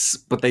effects,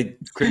 but they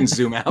couldn't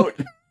zoom out.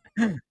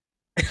 And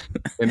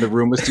the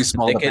room was too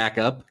small to back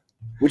up.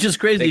 Which is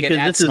crazy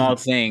because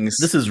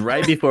this is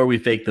right before we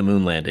faked the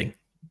moon landing.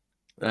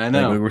 I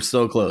know. We were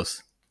so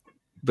close.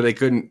 But they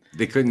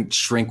couldn't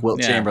shrink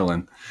Wilt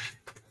Chamberlain.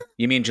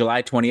 You mean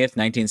July 20th,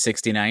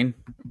 1969?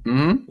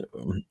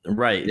 Mm-hmm.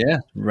 Right. Yeah.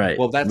 Right.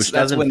 Well, which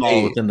doesn't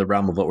fall within the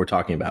realm of what we're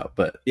talking about.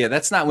 But yeah,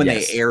 that's not when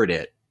they aired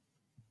it.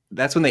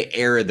 That's when they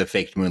aired the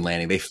faked moon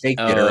landing. They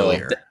faked it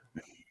earlier.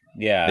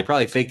 Yeah. They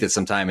probably faked it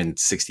sometime in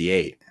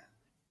 68.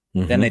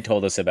 Mm-hmm. Then they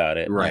told us about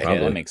it. Right. Yeah,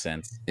 that makes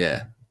sense.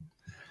 Yeah.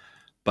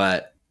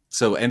 But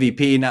so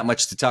MVP, not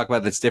much to talk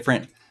about that's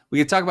different. We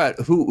could talk about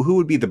who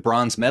would be the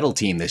bronze medal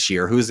team this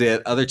year. Who's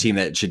the other team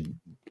that should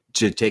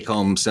to take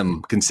home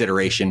some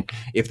consideration.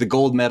 If the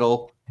gold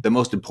medal, the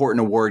most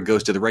important award,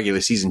 goes to the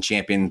regular season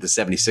champion, the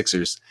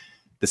 76ers,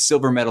 the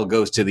silver medal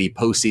goes to the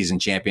postseason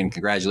champion.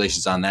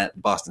 Congratulations on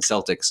that, Boston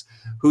Celtics.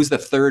 Who's the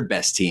third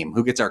best team?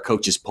 Who gets our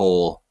coaches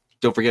poll?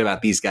 Don't forget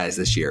about these guys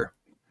this year.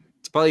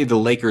 It's probably the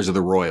Lakers or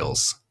the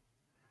Royals.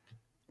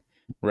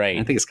 Right.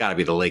 I think it's got to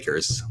be the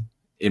Lakers,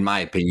 in my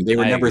opinion. They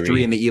were number agree.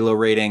 3 in the Elo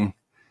rating.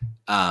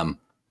 Actually,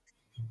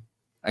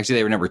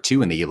 they were number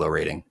 2 in the Elo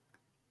rating.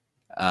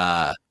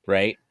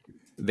 Right.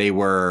 They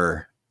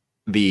were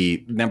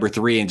the number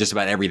 3 in just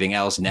about everything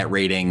else: net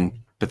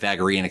rating,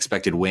 Pythagorean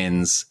expected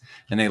wins,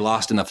 and they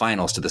lost in the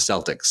finals to the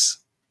Celtics.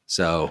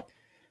 So,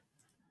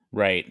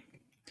 Right.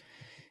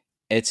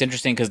 It's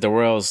interesting because the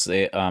Royals,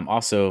 they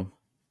also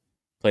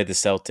played the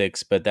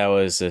Celtics, but that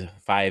was a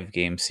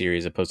 5-game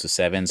series opposed to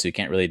 7, so you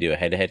can't really do a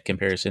head-to-head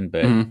comparison.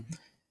 But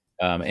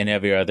in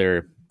every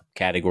other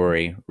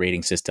category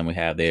rating system we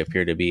have, they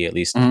appear to be at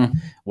least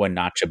one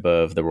notch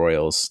above the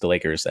Royals, the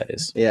Lakers, that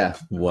is. yeah.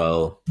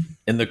 Well,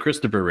 in the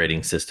Christopher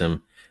rating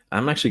system,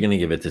 I'm actually going to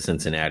give it to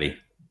Cincinnati.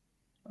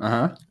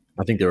 Uh-huh.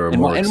 I think they were a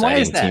And more why is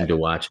exciting that? team to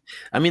watch.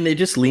 I mean, they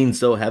just lean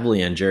so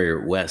heavily on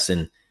Jerry West,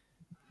 and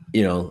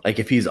like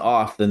if he's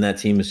off, then that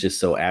team is just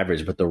so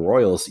average. But the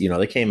Royals,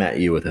 they came at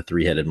you with a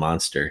 3-headed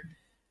monster.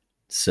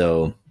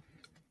 So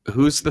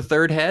Who's the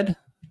third head?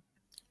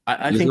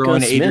 I You're think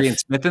throwing Smith. Adrian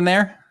Smith in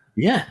there?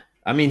 Yeah,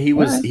 I mean he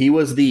was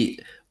the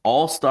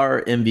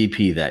All-Star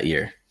MVP that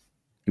year.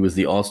 He was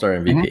the All-Star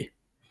MVP,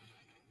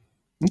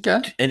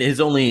 Okay. and his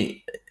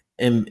only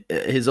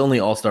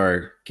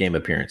All-Star game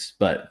appearance,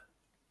 but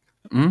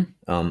and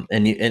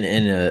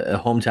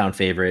a hometown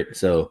favorite.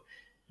 So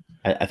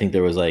I think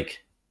there was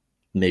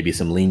maybe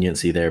some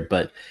leniency there,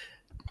 but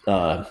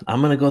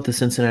I'm gonna go with the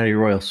Cincinnati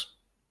Royals.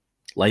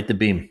 Light the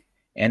beam.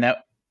 And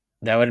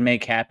that would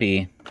make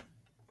Happy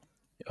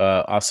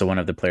also one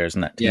of the players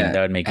on that team. Yeah.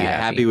 That would make you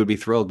happy. Happy would be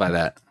thrilled by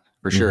that,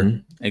 for sure.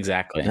 Mhm.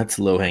 Exactly. That's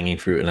low-hanging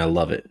fruit, and I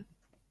love it.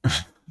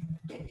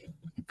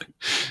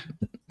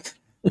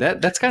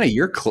 That's kind of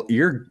your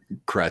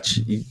crutch.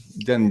 You've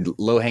done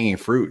low-hanging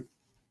fruit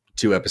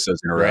 2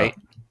 episodes in a row. Right.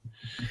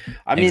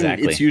 I mean,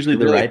 Exactly. it's usually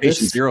the Really patient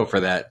ripest. zero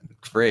for that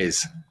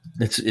phrase.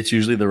 It's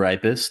usually the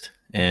ripest,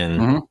 and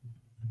Mhm.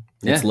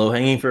 it's low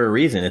hanging for a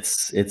reason.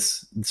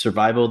 It's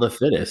survival of the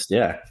fittest.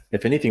 Yeah.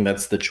 If anything,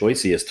 that's the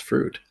choicest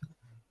fruit.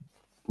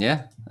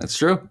 Yeah, that's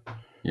true.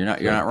 You're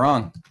not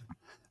wrong.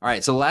 All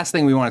right, so the last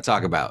thing we want to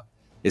talk about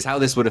is how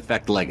this would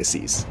affect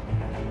legacies.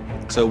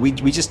 So we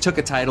just took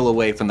a title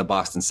away from the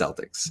Boston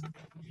Celtics.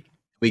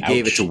 We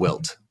gave it to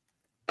Wilt.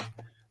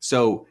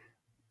 So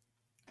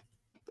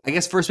I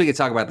guess first we could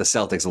talk about the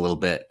Celtics a little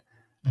bit.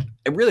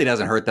 It really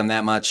doesn't hurt them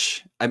that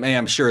much. I mean,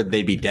 I'm sure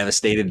they'd be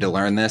devastated to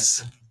learn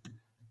this,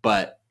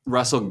 but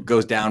Russell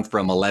goes down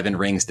from 11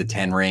 rings to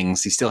 10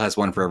 rings. He still has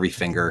one for every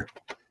finger.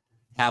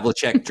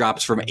 Havlicek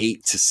drops from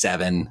 8 to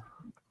 7.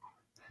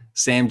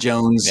 Sam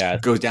Jones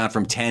goes down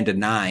from 10 to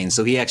 9,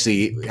 so he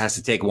actually has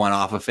to take one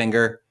off a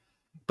finger.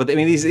 But I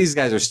mean, these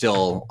guys are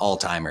still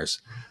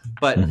all-timers.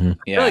 But I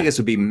feel like this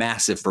would be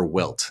massive for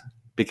Wilt,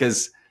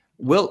 because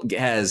Wilt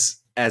has,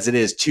 as it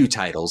is, 2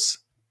 titles,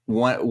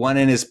 one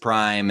in his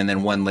prime and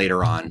then one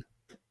later on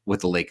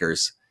with the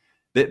Lakers.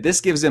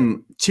 This gives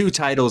him 2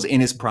 titles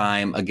in his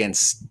prime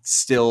against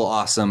still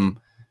awesome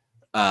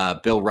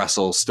Bill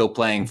Russell, still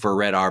playing for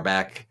Red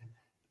Auerbach.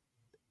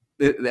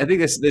 I think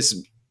this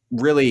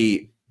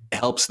really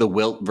helps the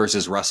Wilt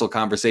versus Russell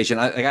conversation.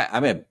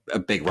 I'm a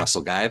big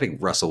Russell guy. I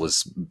think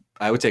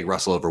I would take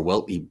Russell over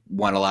Wilt. He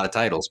won a lot of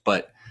titles,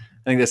 but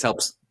I think this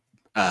helps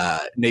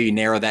maybe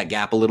narrow that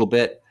gap a little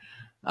bit.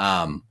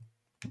 And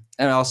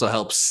it also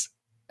helps,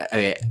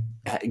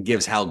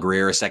 gives Hal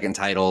Greer a second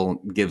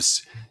title,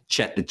 gives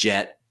Chet the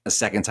Jet a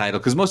second title,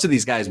 because most of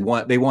these guys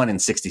won in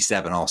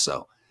 67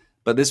 also.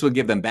 But this would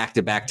give them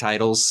back-to-back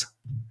titles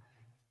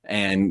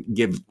and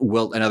give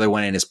Wilt another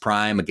one in his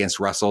prime against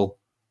Russell.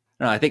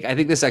 No, I think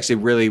this actually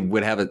really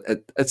would have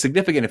a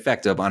significant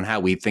effect on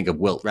how we think of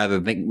Wilt, rather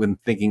than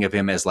thinking of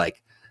him as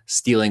like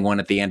stealing one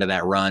at the end of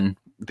that run.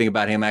 Think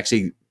about him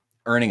actually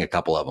earning a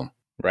couple of them.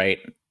 Right.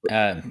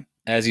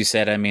 As you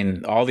said, I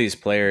mean, all these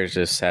players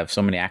just have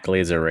so many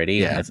accolades already.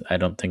 Yeah. I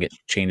don't think it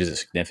changes it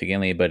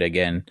significantly. But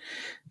again,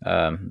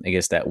 I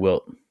guess that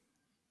Wilt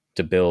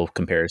to Bill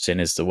comparison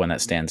is the one that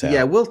stands out.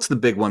 Yeah, Wilt's the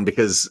big one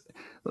because,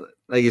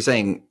 like you're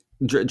saying,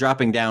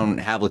 dropping down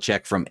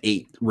Havlicek from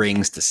 8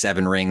 rings to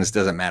 7 rings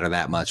doesn't matter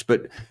that much.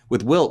 But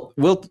with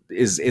Wilt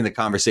is in the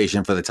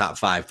conversation for the top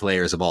 5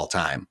 players of all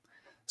time.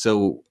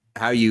 So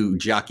how you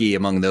jockey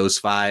among those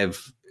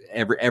 5,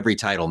 every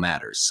title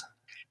matters.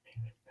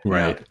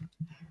 Right. You know?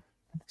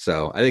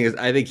 So I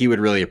think he would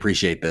really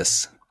appreciate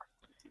this.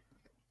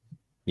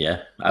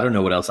 Yeah. I don't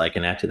know what else I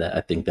can add to that.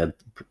 I think that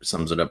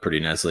sums it up pretty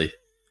nicely.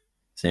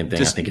 Same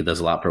thing. I think it does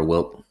a lot for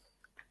Wilt.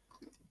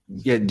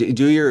 Yeah,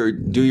 do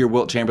your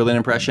Wilt Chamberlain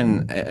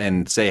impression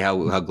and say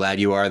how glad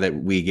you are that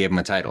we gave him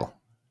a title.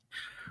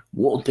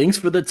 Well, thanks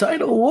for the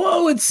title.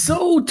 Whoa, it's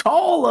so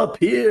tall up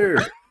here.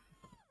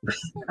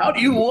 How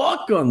do you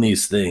walk on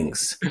these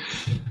things?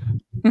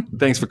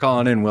 Thanks for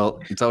calling in,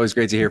 Wilt. It's always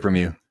great to hear from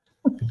you.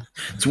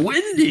 It's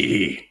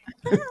windy.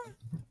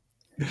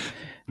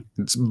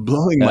 It's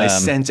blowing my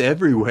scent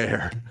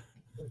everywhere.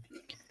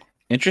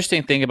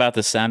 Interesting thing about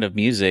The Sound of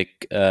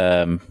Music,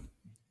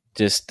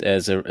 just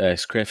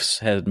as Chris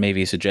had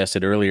maybe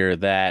suggested earlier,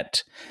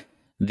 that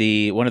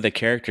one of the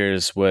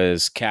characters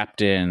was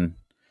Captain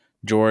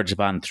George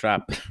Von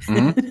Trapp.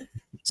 Mm-hmm.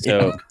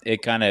 So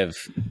it kind of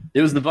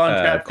It was the Von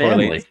Trapp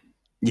family.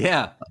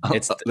 Yeah,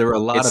 there were a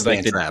lot of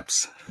Van like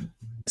Trapps.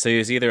 So he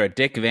was either a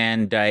Dick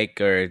Van Dyke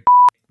or a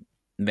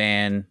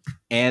Van.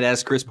 And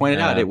as Chris pointed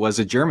out, it was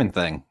a German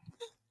thing.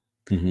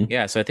 Mm-hmm.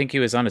 Yeah, so I think he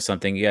was onto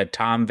something. You had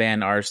Tom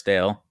Van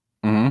Arsdale.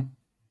 Mm-hmm.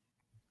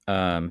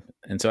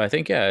 And so I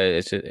think,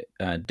 it's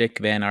Dick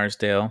Van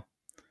Arsdale.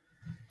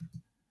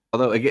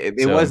 Although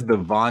it was the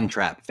Von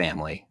Trapp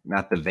family,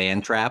 not the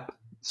Van Trapp.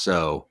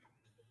 So,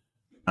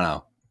 I don't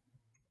know.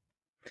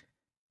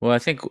 Well, I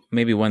think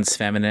maybe one's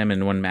feminine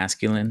and one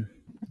masculine.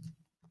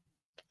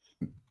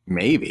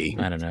 Maybe.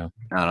 I don't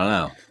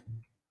know.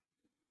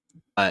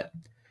 But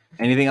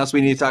anything else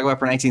we need to talk about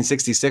for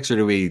 1966, or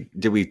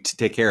did we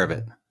take care of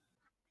it?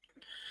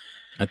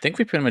 I think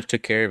we pretty much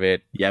took care of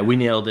it. Yeah, we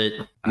nailed it.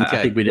 Okay,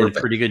 I think we did a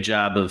pretty good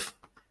job of,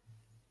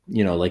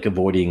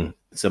 avoiding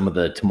some of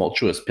the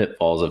tumultuous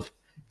pitfalls of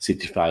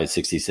 65,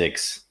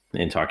 66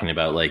 and talking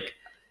about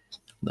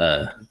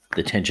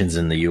the tensions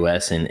in the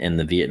U.S. and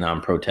the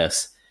Vietnam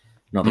protests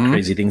and all the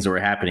crazy things that were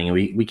happening. And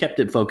we kept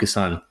it focused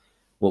on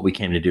what we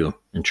came to do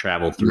and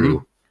travel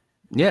through.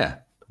 Yeah.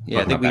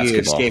 I think we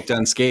escaped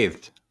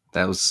unscathed.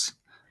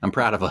 I'm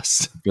proud of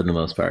us. For the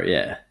most part,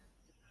 yeah.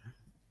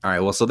 All right,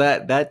 well, so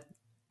that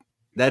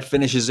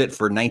finishes it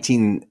for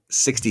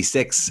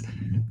 1966.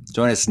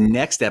 Join us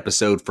next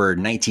episode for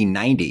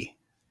 1990.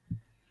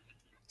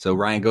 So,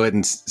 Ryan, go ahead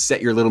and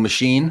set your little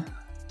machine.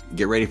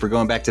 Get ready for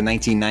going back to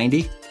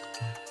 1990.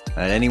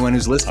 Anyone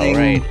who's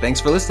listening,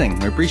 Thanks for listening.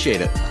 We appreciate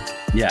it.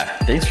 Yeah,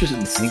 thanks for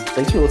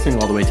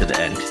listening all the way to the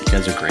end. You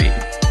guys are great.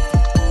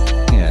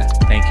 Yeah,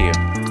 thank you.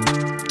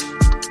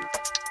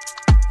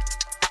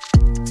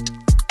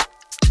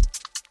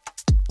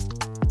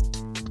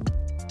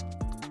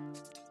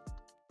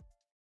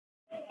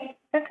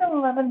 It's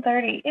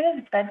 11:30. It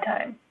is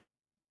bedtime.